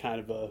was always kind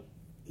of a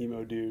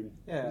emo dude.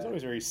 Yeah. He was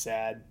always very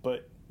sad.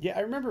 But, yeah,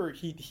 I remember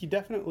he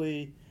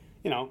definitely,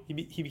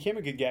 he became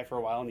a good guy for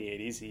a while in the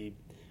 80s. He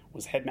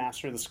was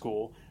headmaster of the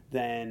school.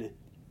 Then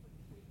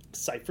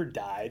Cypher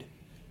died.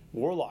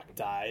 Warlock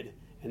died.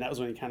 And that was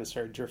when he kind of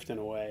started drifting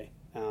away.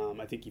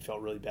 I think he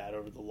felt really bad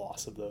over the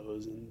loss of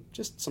those and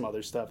just some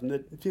other stuff.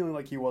 And feeling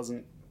like he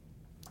wasn't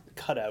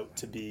cut out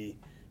to be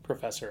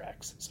Professor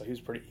X, so he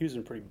was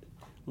in pretty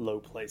low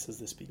place as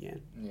this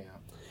began. Yeah.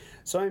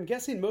 So I'm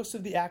guessing most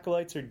of the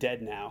acolytes are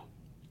dead now.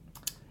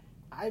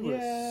 I would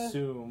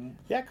assume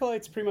the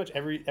acolytes pretty much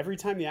every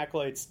time the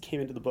acolytes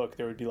came into the book,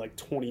 there would be like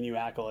 20 new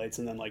acolytes,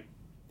 and then like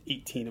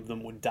 18 of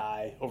them would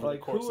die over the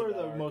course of the Who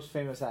are the most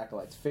famous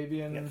acolytes?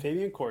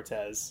 Fabian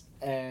Cortez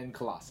and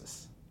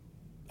Colossus.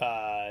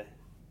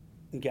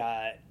 You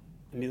got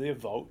Amelia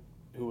Vogt,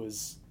 who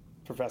was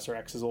Professor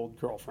X's old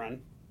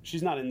girlfriend.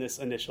 She's not in this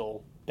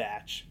initial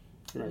batch.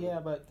 Remember?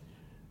 Yeah, but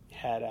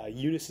had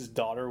Eunice's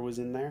daughter was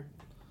in there.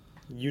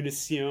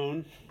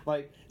 Unición.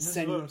 Like, this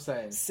is what I'm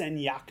saying.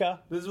 Senyaka.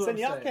 This is what I'm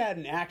saying. Senyaka had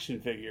an action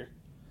figure.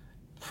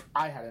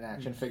 I had an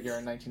action figure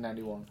in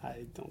 1991.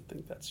 I don't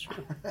think that's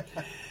true.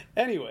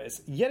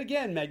 Anyways, yet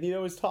again,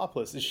 Magneto is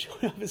topless. Is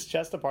showing off his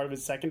chest, a part of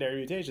his secondary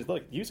mutations.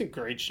 Look, he was in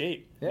great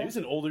shape. Yeah. He was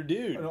an older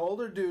dude. An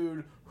older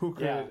dude who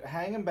could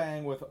hang and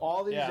bang with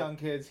all these young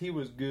kids. He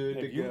was good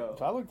to go.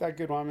 If I looked that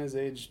good when I'm his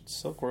age,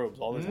 silk robes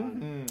all the time.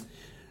 Mm-hmm.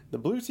 The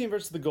blue team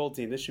versus the gold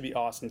team. This should be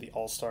awesome. The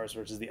all-stars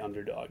versus the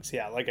underdogs.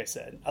 Yeah, like I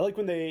said. I like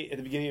when they, at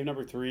the beginning of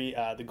number 3,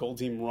 the gold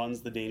team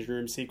runs the danger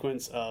room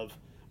sequence of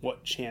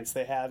what chance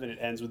they have, and it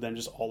ends with them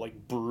just all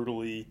like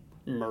brutally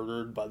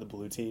murdered by the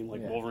blue team.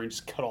 Like Wolverine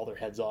just cut all their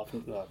heads off.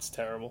 And, it's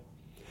terrible.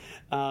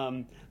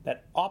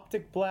 That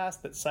optic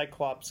blast that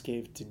Cyclops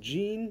gave to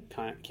Jean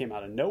came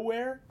out of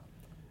nowhere.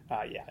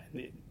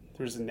 The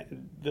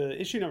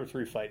issue number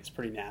 3 fight is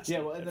pretty nasty. Yeah,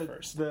 well, and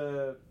first.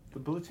 The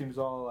blue team's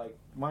all like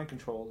mind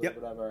controlled or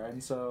whatever,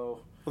 and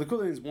so. Well, the cool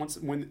thing is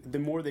the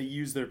more they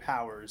use their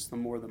powers, the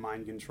more the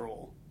mind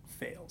control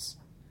fails.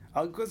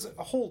 Because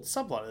a whole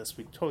subplot of this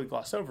we totally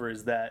glossed over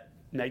is that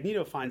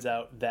Magneto finds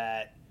out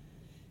that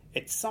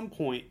at some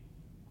point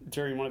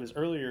during one of his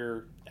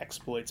earlier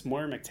exploits,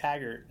 Moira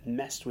McTaggart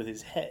messed with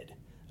his head.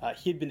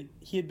 He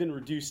had been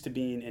reduced to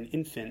being an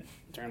infant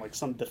during like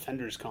some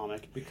Defenders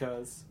comic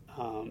because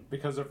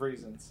Because of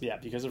reasons. Yeah,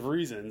 because of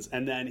reasons.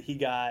 And then he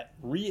got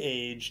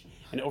re-aged,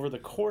 and over the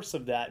course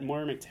of that,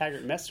 Moira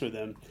McTaggart messed with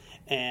him,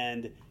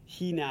 and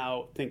he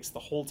now thinks the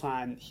whole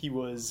time he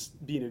was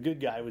being a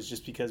good guy was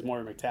just because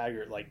Moira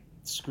McTaggart, like,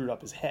 screwed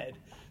up his head.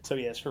 So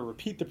he has her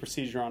repeat the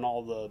procedure on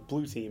all the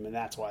blue team, and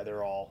that's why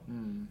they're all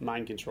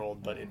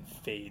mind-controlled, but it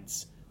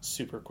fades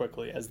super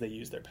quickly as they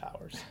use their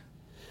powers.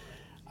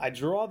 I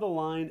draw the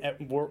line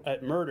at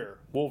murder,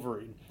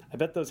 Wolverine. I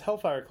bet those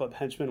Hellfire Club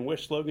henchmen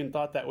wish Logan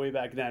thought that way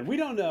back then. We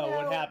don't know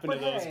what happened to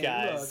those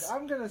guys. Look,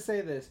 I'm going to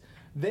say this.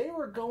 They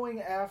were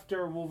going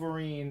after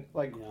Wolverine.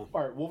 All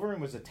right, Wolverine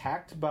was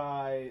attacked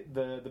by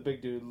the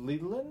big dude,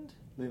 Leland?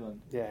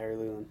 Yeah, Harry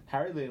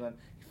Leland.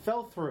 He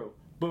fell through.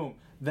 Boom.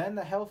 Then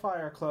the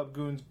Hellfire Club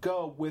goons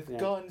go with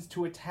guns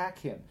to attack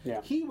him.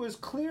 Yeah. He was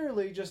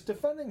clearly just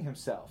defending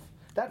himself.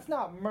 That's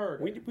not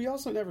murder. We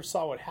also never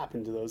saw what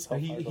happened to those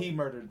Hellfire Club. He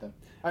murdered them.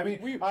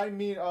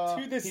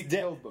 To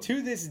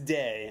this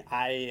day,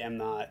 I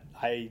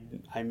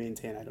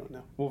maintain I don't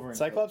know. Wolverine.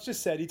 Cyclops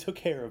just said he took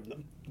care of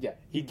them. Yeah,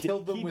 he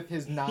killed them with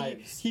his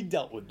knives. He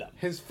dealt with them.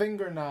 His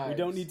finger knives. We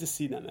don't need to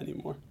see them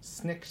anymore.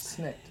 Snicked.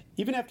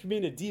 Even after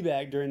being a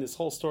D-bag during this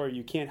whole story,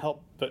 you can't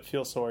help but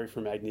feel sorry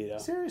for Magneto.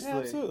 Seriously. Yeah,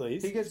 absolutely.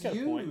 He gets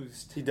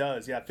used. He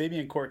does, yeah.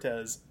 Fabian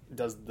Cortez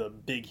does the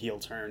big heel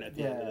turn at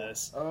the end of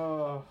this.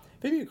 Oh.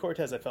 Fabian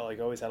Cortez, I felt like,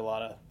 always had a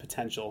lot of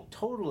potential.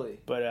 Totally.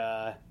 But,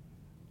 I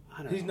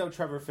don't know. He's no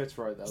Trevor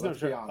Fitzroy, though.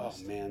 Let's be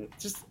honest. Oh, man.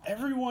 Just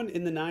everyone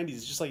in the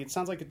 90s, just like, it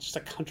sounds like it's just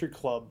a country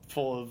club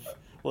full of,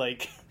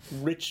 like,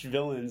 rich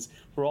villains.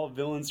 We're all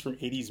villains from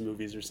 80s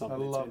movies or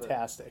something. It's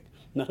fantastic.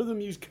 None of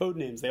them use code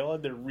names. They all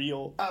had their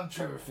real... I'm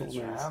Trevor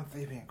Fitzroy. I'm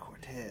Fabian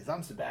Cortez.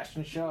 I'm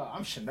Sebastian Shaw.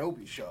 I'm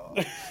Shinobi Shaw.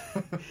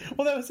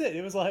 Well, that was it.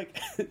 It was like...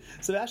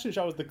 Sebastian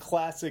Shaw was the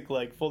classic,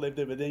 like, full name.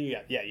 But then you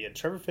had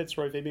Trevor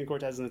Fitzroy, Fabian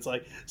Cortez, and it's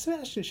like,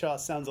 Sebastian Shaw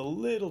sounds a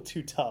little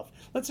too tough.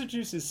 Let's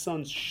introduce his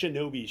son,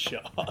 Shinobi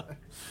Shaw.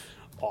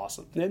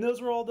 Awesome. And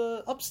those were all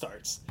the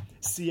upstarts.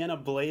 Sienna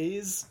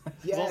Blaze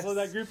was also in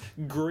that group.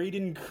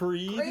 Graydon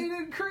Creed.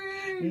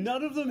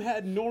 None of them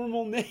had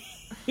normal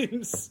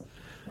names.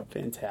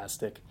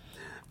 Fantastic.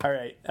 All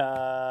right.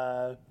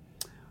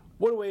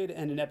 What a way to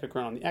end an epic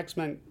run on the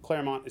X-Men.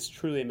 Claremont is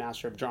truly a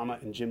master of drama,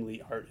 and Jim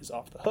Lee art is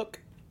off the hook.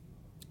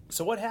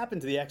 So what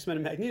happened to the X-Men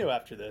and Magneto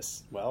after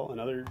this? Well,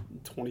 another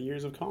 20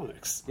 years of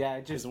comics. Yeah,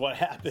 it just is what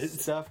happened.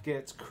 Stuff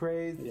gets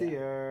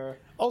crazier.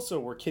 Yeah. Also,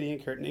 were Kitty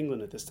and Kurt in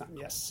England at this time?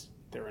 Yes,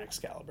 they were in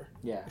Excalibur.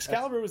 Yeah,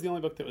 Excalibur was the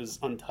only book that was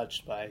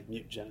untouched by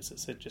Mutant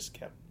Genesis. It just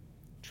kept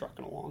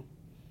trucking along.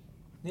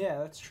 Yeah,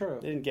 that's true.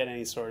 They didn't get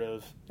any sort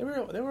of... They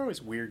were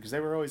always weird, because they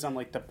were always on,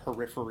 like, the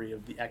periphery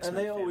of the X-Men And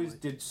they family. always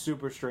did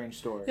super strange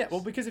stories. Yeah, well,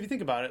 because if you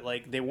think about it,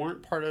 like, they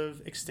weren't part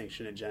of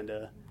Extinction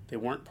Agenda. They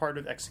weren't part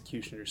of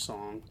Executioner's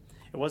Song.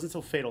 It wasn't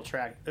until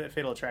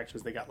Fatal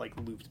Attractions they got, like,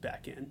 looped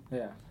back in.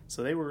 Yeah.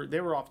 So they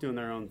were off doing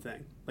their own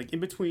thing. Like, in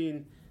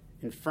between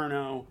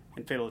Inferno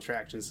and Fatal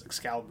Attractions,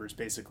 Excalibur's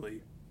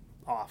basically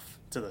off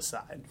to the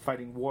side.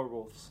 Fighting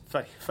werewolves.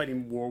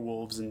 Fighting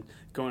werewolves and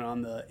going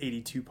on the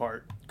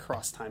 82-part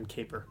cross-time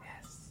caper.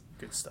 Yes.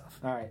 Good stuff.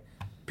 All right.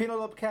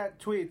 Penelope Cat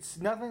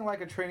tweets, nothing like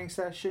a training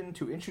session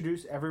to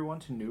introduce everyone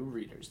to new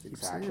readers.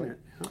 Exactly.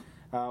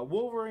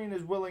 Wolverine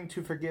is willing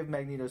to forgive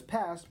Magneto's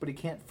past, but he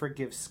can't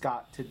forgive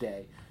Scott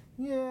today.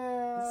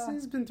 Yeah.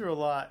 He's been through a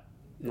lot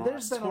in the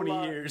last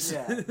 20 years.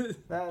 Yeah.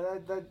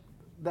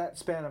 that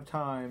span of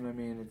time, I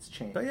mean, it's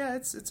changed. But yeah,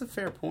 it's a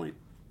fair point.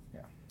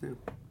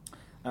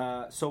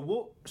 Yeah.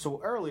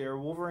 So earlier,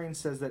 Wolverine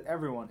says that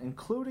everyone,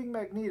 including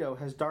Magneto,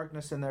 has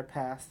darkness in their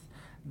past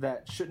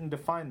that shouldn't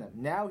define them.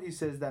 Now he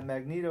says that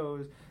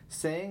Magneto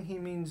saying he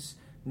means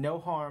no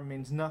harm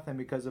means nothing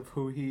because of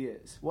who he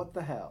is. What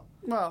the hell?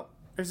 Well,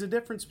 there's a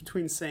difference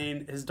between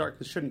saying his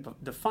darkness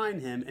shouldn't define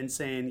him and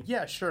saying,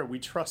 yeah, sure, we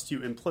trust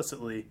you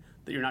implicitly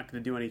that you're not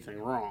going to do anything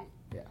wrong.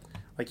 Yeah.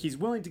 Like, he's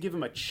willing to give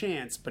him a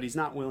chance, but he's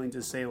not willing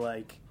to say,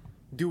 like,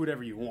 do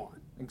whatever you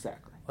want.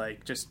 Exactly.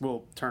 Like, just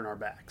we'll turn our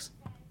backs.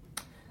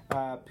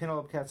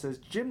 Penelope Cat says,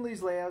 Jim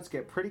Lee's layouts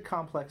get pretty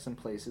complex in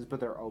places, but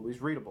they're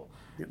always readable.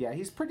 Yep. Yeah,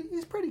 he's pretty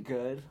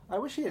good. I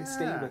wish he had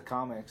stayed with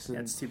comics. Yeah,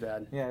 it's too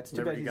bad. Yeah, it's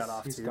too bad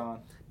he's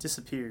gone.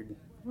 Disappeared.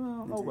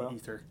 Well, the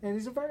ether. And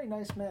he's a very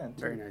nice man,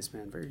 too. Very nice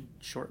man. Very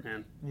short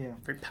man. Yeah.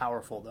 Very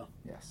powerful, though.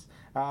 Yes.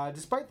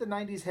 Despite the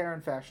 90s hair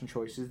and fashion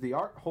choices, the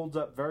art holds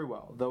up very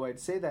well, though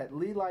I'd say that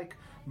Lee, like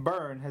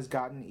Byrne, has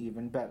gotten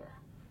even better.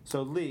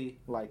 So Lee,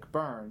 like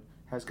Byrne,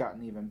 has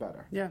gotten even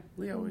better. Yeah,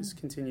 Lee always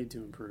continued to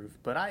improve.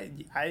 But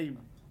I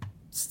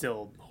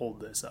still hold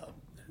this up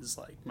as,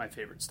 like, my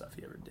favorite stuff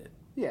he ever did.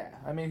 Yeah,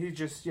 I mean, he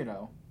just,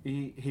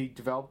 he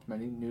developed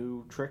many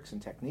new tricks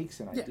and techniques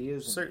and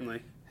ideas. Yeah,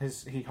 certainly.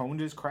 He honed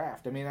his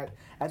craft. I mean,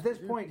 at this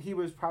point, he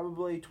was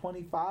probably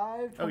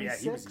 25, 26. Oh, yeah,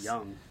 he was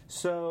young.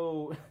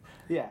 So,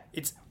 yeah.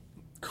 It's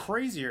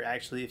crazier,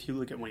 actually, if you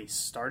look at when he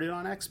started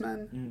on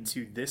X-Men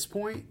to this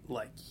point.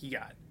 Like, he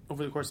got,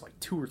 over the course of, like,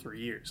 2 or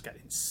 3 years, got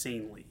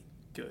insanely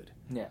good.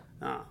 Yeah.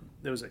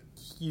 There was a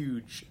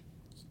huge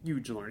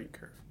learning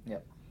curve.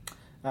 Yep.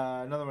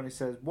 Another one, he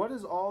says, "What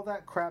is all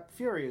that crap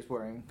Fury is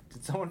wearing?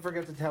 Did someone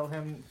forget to tell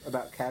him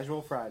about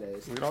Casual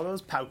Fridays?" Look at all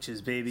those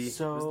pouches, baby.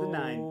 So it was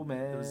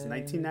It was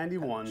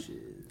 1991.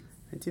 Pouches.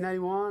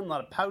 1991, a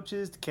lot of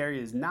pouches to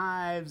carry his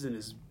knives and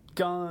his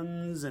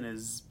guns and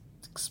his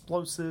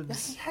explosives.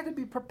 Yeah, he had to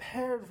be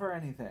prepared for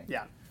anything.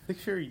 Yeah. Nick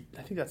Fury,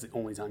 I think that's the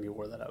only time he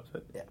wore that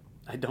outfit. Yeah.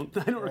 I don't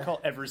recall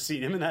ever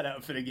seeing him in that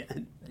outfit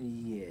again.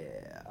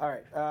 Yeah. All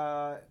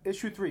right.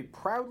 Issue 3,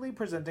 proudly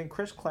presenting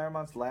Chris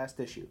Claremont's last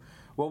issue.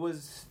 What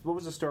was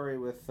the story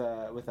with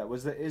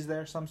that? Is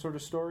there some sort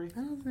of story? I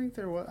don't think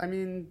there was. I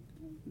mean,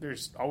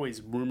 there's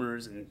always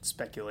rumors and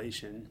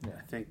speculation. Yeah.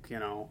 I think,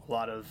 there's a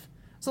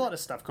lot of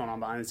stuff going on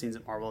behind the scenes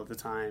at Marvel at the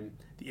time.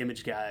 The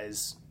Image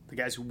guys, the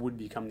guys who would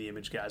become the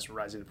Image guys, were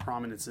rising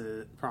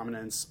to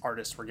prominence.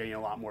 Artists were getting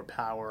a lot more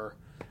power.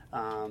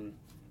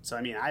 So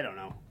I mean, I don't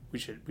know. We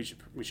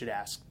should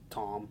ask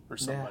Tom or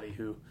somebody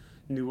who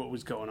knew what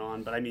was going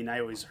on. But I mean, I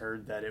always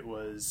heard that it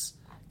was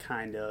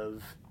kind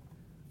of,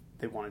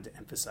 they wanted to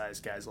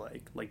emphasize guys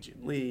like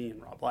Jim Lee and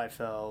Rob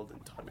Liefeld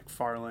and Todd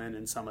McFarlane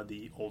and some of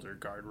the older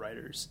guard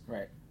writers.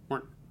 Right.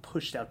 Weren't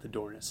pushed out the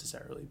door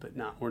necessarily, but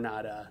we're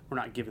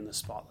not given the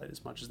spotlight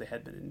as much as they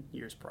had been in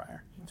years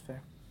prior. That's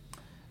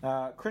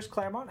fair. Chris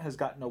Claremont has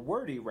gotten a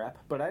wordy rep,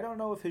 but I don't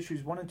know if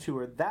issues 1 and 2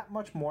 are that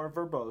much more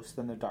verbose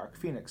than the Dark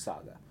Phoenix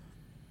saga.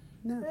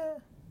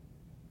 No.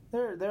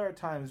 There are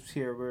times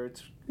here where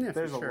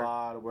there's a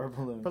lot of word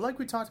balloons. But like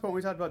we talked about when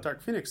we talked about Dark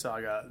Phoenix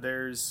Saga,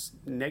 there's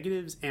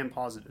negatives and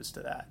positives to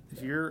that.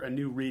 If you're a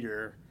new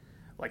reader,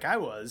 like I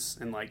was,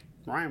 and like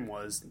Ryan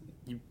was,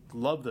 you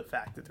love the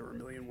fact that there were a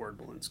million word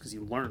balloons because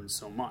you learned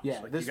so much. Yeah,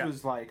 like this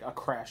was like a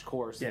crash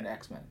course in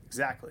X-Men.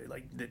 Exactly.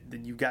 Like,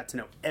 you got to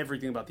know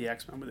everything about the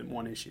X-Men within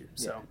one issue.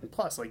 So, and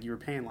plus, like, you were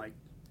paying, like,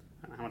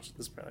 I don't know how much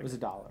this was. Like, it was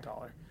 $1. $1.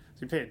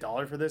 So you pay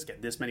 $1 for this,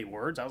 get this many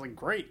words? I was like,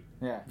 great.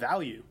 Yeah.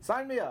 Value.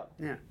 Sign me up.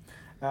 Yeah.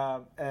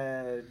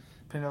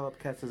 Penelope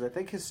Cat says, I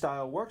think his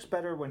style works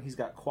better when he's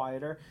got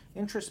quieter,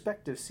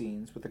 introspective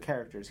scenes with the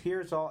characters.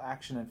 Here it's all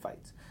action and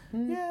fights.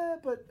 Yeah,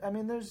 but, I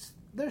mean, there's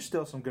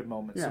still some good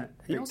moments. Yeah,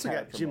 you also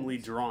got Jim Lee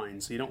drawing,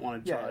 so you don't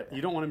want to draw.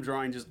 You don't want him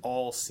drawing just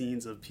all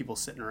scenes of people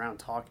sitting around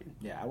talking.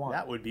 Yeah,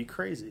 that would be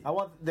crazy.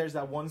 There's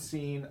that one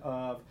scene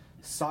of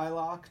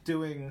Psylocke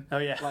doing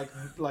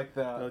like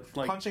the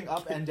punching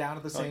up and down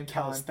at the same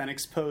time,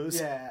 calisthenics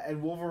pose. Yeah,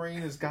 and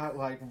Wolverine has got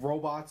like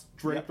robots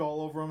draped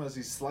all over him as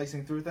he's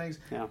slicing through things.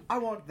 Yeah. I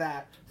want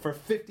that for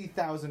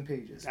 50,000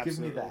 pages.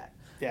 Absolutely. Give me that.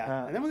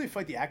 Yeah, and then when they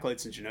fight the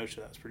Acolytes in Genosha,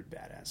 that was pretty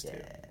badass too.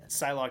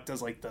 Psylocke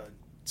does like the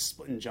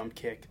split and jump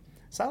kick.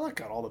 Psylocke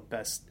got all the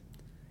best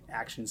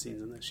action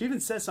scenes in this. She even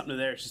says something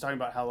there. She's talking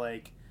about how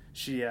like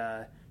she's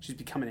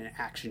becoming an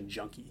action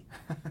junkie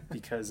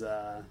because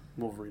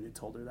Wolverine had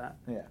told her that.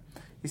 Yeah.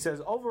 He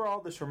says, overall,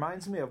 this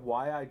reminds me of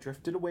why I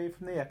drifted away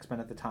from the X-Men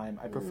at the time.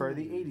 I prefer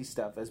the 80s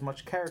stuff, as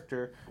much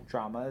character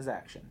drama as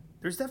action.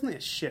 There's definitely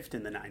a shift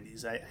in the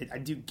 90s. I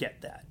do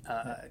get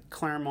that.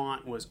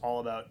 Claremont was all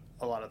about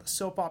a lot of the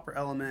soap opera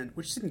element,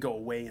 which didn't go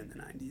away in the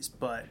 90s,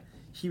 but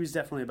he was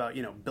definitely about,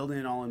 building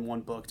it all in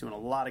one book, doing a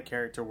lot of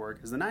character work.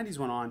 As the 90s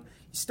went on,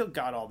 he still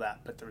got all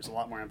that, but there was a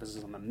lot more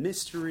emphasis on the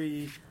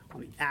mystery,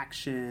 on the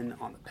action,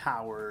 on the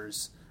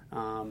powers.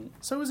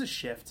 So it was a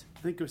shift.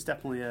 I think it was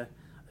definitely a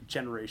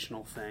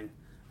generational thing.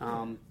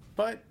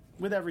 But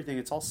with everything,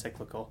 it's all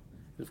cyclical.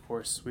 And of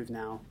course, we've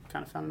now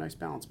kind of found a nice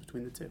balance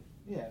between the two.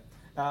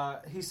 Yeah.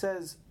 He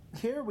says,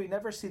 here we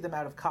never see them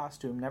out of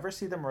costume, never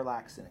see them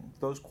relaxing.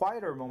 Those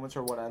quieter moments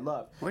are what I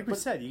love. Like we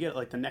said, you get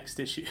like the next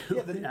issue.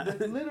 Yeah,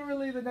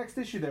 literally the next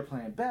issue. They're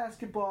playing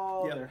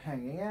basketball, they're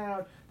hanging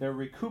out, they're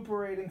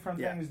recuperating from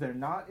things, they're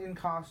not in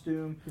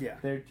costume,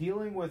 they're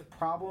dealing with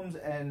problems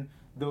and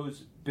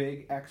those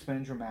big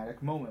X-Men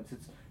dramatic moments.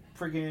 It's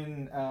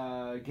friggin'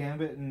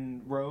 Gambit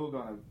and Rogue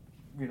on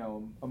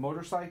a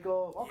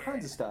motorcycle, all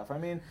kinds of stuff. I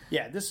mean,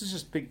 this is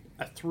just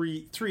a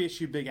three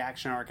issue big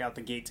action arc out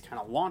the gate to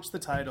kind of launch the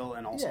title,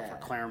 and also for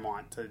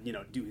Claremont to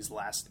do his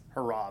last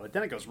hurrah. But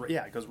then it goes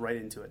right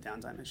into a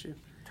downtime issue.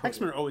 Totally.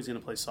 X-Men are always going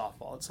to play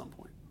softball at some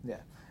point. Yeah.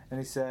 And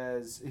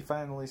he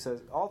finally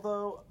says,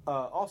 although,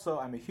 also,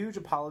 I'm a huge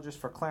apologist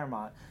for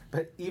Claremont,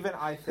 but even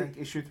I think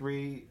issue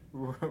 3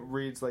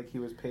 reads like he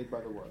was paid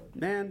by the word.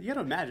 Man, you got to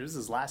imagine, this is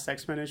his last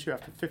X-Men issue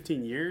after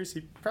 15 years.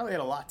 He probably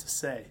had a lot to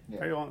say.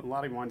 Probably a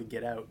lot he wanted to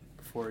get out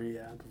before he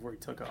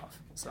took off.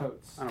 So,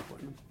 Totes. I don't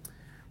blame him.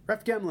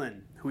 Ref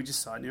Gemlin, who we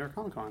just saw at New York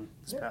Comic Con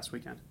this past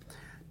weekend.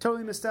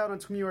 Totally missed out on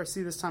Twim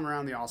URC this time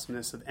around. The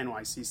awesomeness of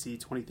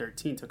NYCC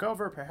 2013 took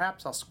over.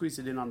 Perhaps I'll squeeze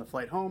it in on the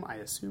flight home. I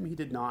assume he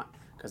did not,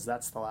 because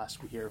that's the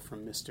last we hear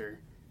from Mr.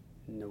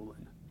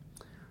 Nolan.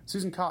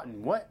 Susan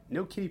Cotton, what?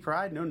 No Kitty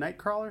Pryde, no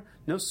Nightcrawler,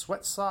 no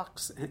sweat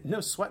socks, no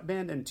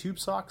sweatband and tube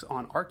socks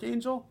on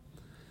Archangel?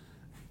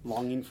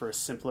 Longing for a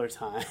simpler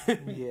time.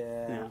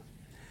 Yeah.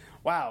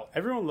 Wow,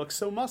 everyone looks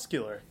so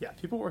muscular. Yeah,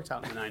 people worked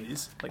out in the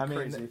 90s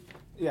crazy.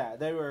 Yeah,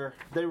 they were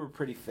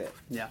pretty fit.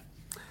 Yeah.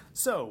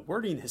 So,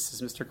 wordiness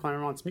is Mr.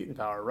 Claremont's mutant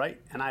power, right?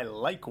 And I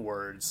like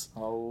words.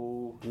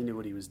 Oh. He knew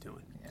what he was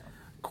doing. Yeah.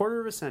 Quarter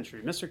of a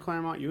century. Mr.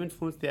 Claremont, you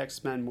influenced the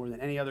X-Men more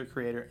than any other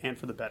creator, and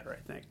for the better,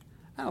 I think.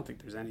 I don't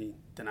think there's any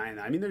denying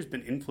that. I mean, there's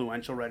been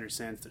influential writers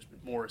since. There's been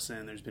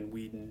Morrison. There's been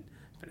Whedon.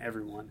 There's been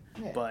everyone.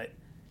 Yeah. But,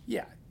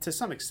 yeah, to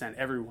some extent,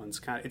 everyone's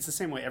kind of... It's the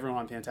same way everyone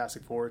on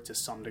Fantastic Four, to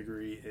some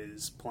degree,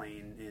 is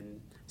playing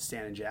in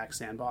Stan and Jack's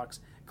sandbox.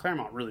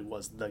 Claremont really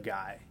was the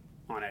guy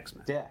on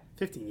X-Men. Yeah.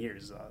 15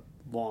 years is a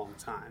long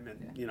time.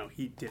 And, you know,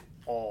 he did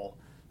all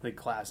the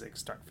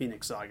classics, Dark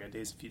Phoenix Saga,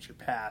 Days of Future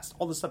Past,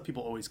 all the stuff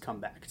people always come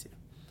back to.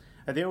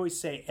 They always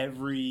say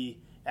every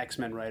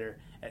X-Men writer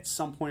at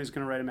some point is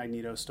going to write a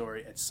Magneto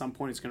story, at some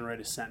point is going to write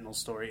a Sentinel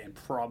story, and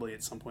probably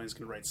at some point is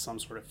going to write some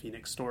sort of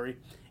Phoenix story,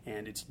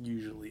 and it's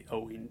usually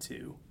owing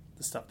to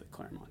the stuff that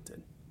Claremont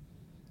did.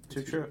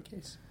 Too true.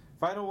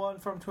 Final one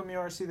from Twimmy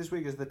RC this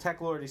week is the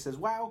Tech Lord. He says,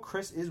 wow,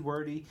 Chris is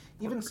wordy.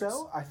 Even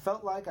so, I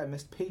felt like I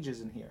missed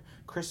pages in here.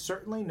 Chris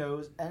certainly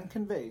knows and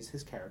conveys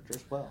his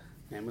characters well.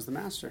 Man was the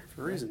master,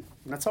 for a reason.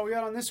 And that's all we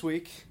got on this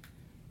week.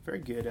 Very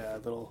good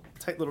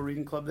tight little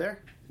reading club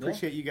there.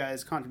 Appreciate you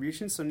guys'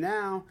 contributions. So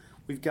now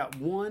we've got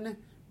one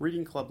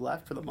reading club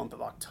left for the month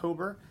of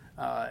October,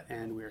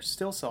 and we are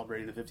still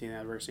celebrating the 15th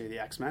anniversary of the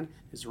X-Men.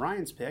 It's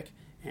Ryan's pick,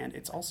 and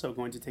it's also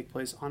going to take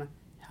place on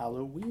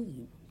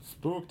Halloween.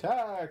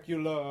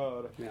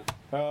 Spooktacular! Yeah.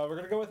 We're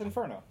going to go with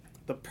Inferno.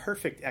 The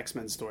perfect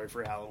X-Men story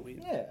for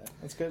Halloween. Yeah,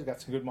 that's good. It's got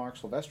some good Mark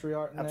Silvestri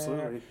art in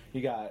Absolutely. there.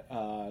 You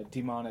got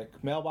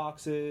demonic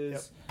mailboxes.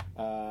 Yep.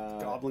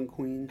 Goblin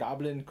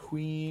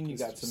Queen. You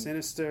got some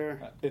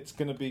Sinister. It's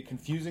going to be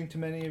confusing to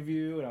many of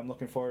you, and I'm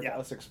looking forward to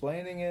us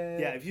explaining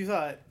it. Yeah, if you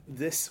thought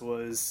this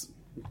was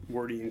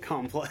wordy and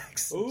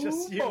complex, ooh,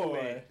 just you boy.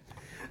 wait.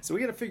 So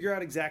we got to figure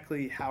out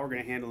exactly how we're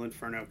going to handle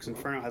Inferno, because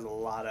Inferno has a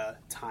lot of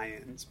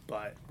tie-ins,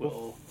 but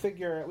we'll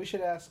figure. We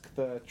should ask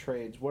the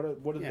trades. What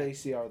do they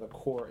see are the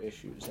core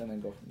issues, and then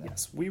go from there.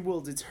 Yes, we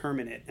will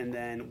determine it, and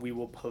then we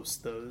will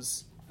post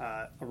those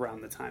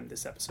around the time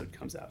this episode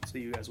comes out, so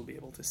you guys will be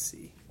able to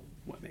see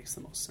what makes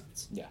the most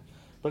sense. Yeah,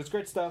 but it's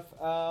great stuff.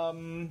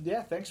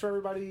 Thanks for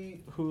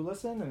everybody who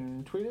listened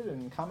and tweeted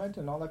and commented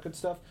and all that good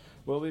stuff.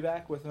 We'll be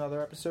back with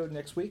another episode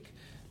next week.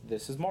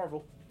 This is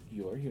Marvel,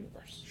 your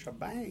universe.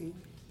 Shebang.